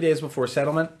 2 or 3 days before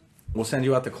settlement, we'll send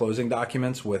you out the closing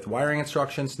documents with wiring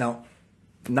instructions. Now,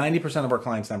 90% of our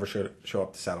clients never show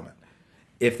up to settlement.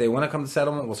 If they want to come to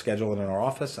settlement, we'll schedule it in our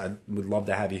office. I would love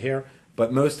to have you here.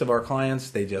 But most of our clients,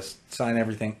 they just sign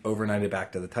everything, overnight it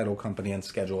back to the title company, and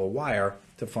schedule a wire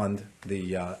to fund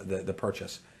the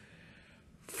purchase.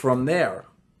 From there,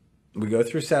 we go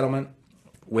through settlement.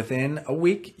 Within a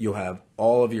week, you'll have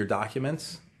all of your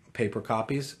documents, paper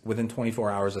copies. Within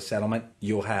 24 hours of settlement,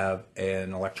 you'll have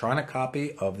an electronic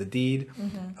copy of the deed,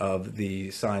 of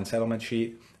the signed settlement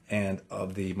sheet, and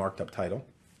of the marked up title.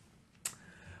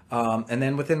 And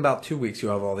then within about 2 weeks,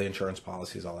 you'll have all the insurance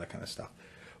policies, all that kind of stuff.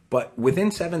 But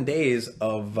within 7 days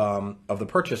of the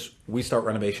purchase, we start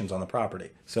renovations on the property.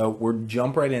 So we're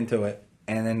jump right into it.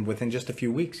 And then within just a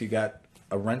few weeks, you got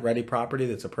a rent-ready property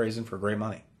that's appraising for great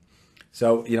money.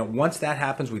 So, once that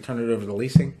happens, we turn it over to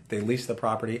leasing. They lease the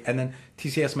property, and then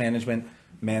TCS Management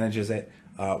manages it.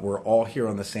 We're all here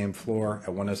on the same floor at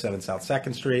 107 South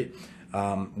 2nd Street.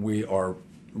 We are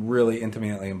really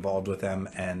intimately involved with them,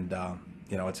 and,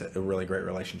 it's a really great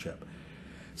relationship.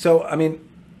 So,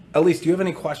 Elise, do you have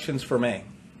any questions for me?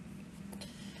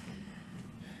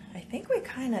 I think we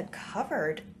kind of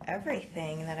covered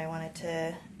everything that I wanted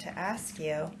to ask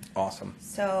you. Awesome.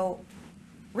 So,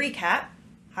 recap.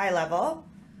 High level,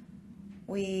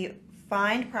 we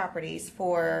find properties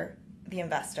for the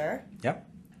investor. Yep.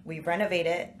 We renovate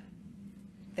it.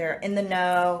 They're in the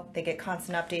know. They get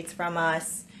constant updates from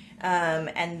us.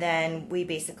 And then we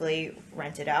basically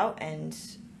rent it out and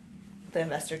the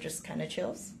investor just kind of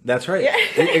chills. That's right. Yeah.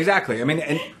 Exactly.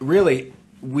 And really,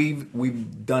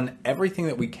 we've done everything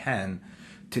that we can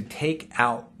to take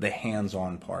out the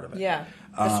hands-on part of it. Yeah.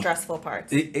 The stressful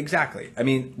parts. Exactly.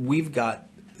 We've got...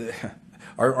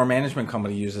 Our management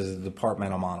company uses a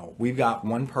departmental model. We've got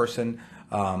one person,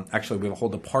 actually we have a whole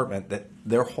department that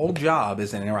their whole job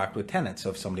is to interact with tenants.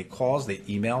 So if somebody calls, they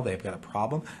email, they've got a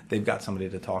problem, they've got somebody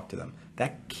to talk to them.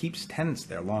 That keeps tenants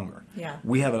there longer. Yeah.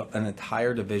 We have an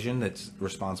entire division that's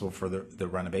responsible for the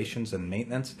renovations and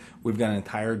maintenance. We've got an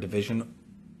entire division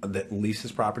that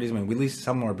leases properties. We lease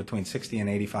somewhere between 60 and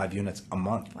 85 units a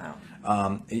month.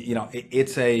 Wow.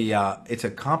 It's a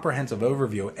comprehensive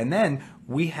overview. And then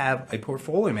we have a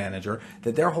portfolio manager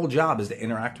that their whole job is to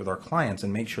interact with our clients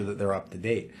and make sure that they're up to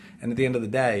date. And at the end of the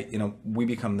day, we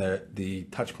become the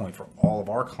touch point for all of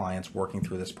our clients working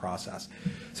through this process.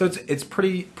 So it's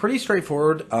pretty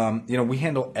straightforward. We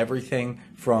handle everything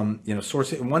from,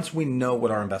 sourcing. Once we know what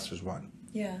our investors want.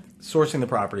 Yeah. Sourcing the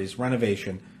properties,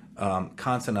 renovation,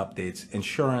 constant updates,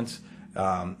 insurance,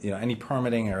 any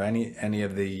permitting or any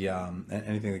of the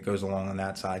anything that goes along on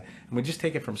that side, and we just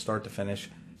take it from start to finish.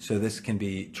 So this can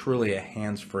be truly a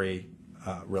hands-free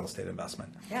real estate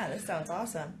investment. Yeah, this sounds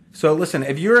awesome. So listen,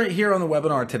 if you're here on the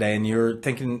webinar today and you're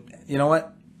thinking, you know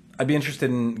what, I'd be interested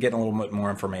in getting a little bit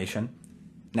more information,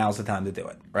 now's the time to do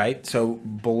it, right? So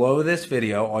below this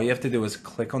video, all you have to do is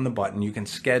click on the button. You can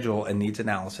schedule a needs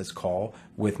analysis call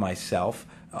with myself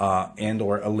and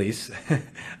or Elise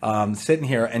sitting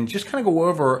here and just kind of go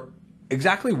over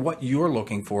exactly what you're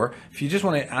looking for. If you just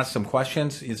want to ask some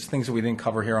questions, it's things that we didn't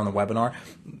cover here on the webinar,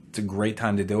 it's a great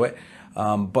time to do it.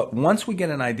 But once we get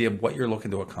an idea of what you're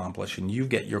looking to accomplish and you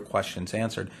get your questions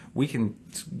answered, we can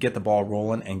get the ball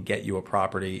rolling and get you a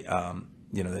property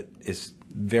that is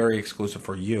very exclusive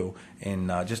for you in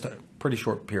just a pretty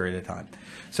short period of time.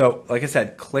 So like I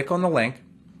said, click on the link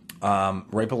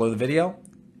right below the video,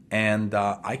 and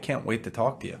I can't wait to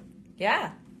talk to you.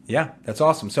 Yeah. Yeah, that's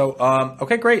awesome. So,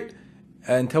 okay, great.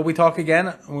 Until we talk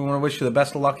again, we want to wish you the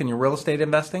best of luck in your real estate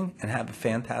investing and have a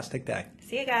fantastic day.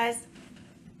 See you guys.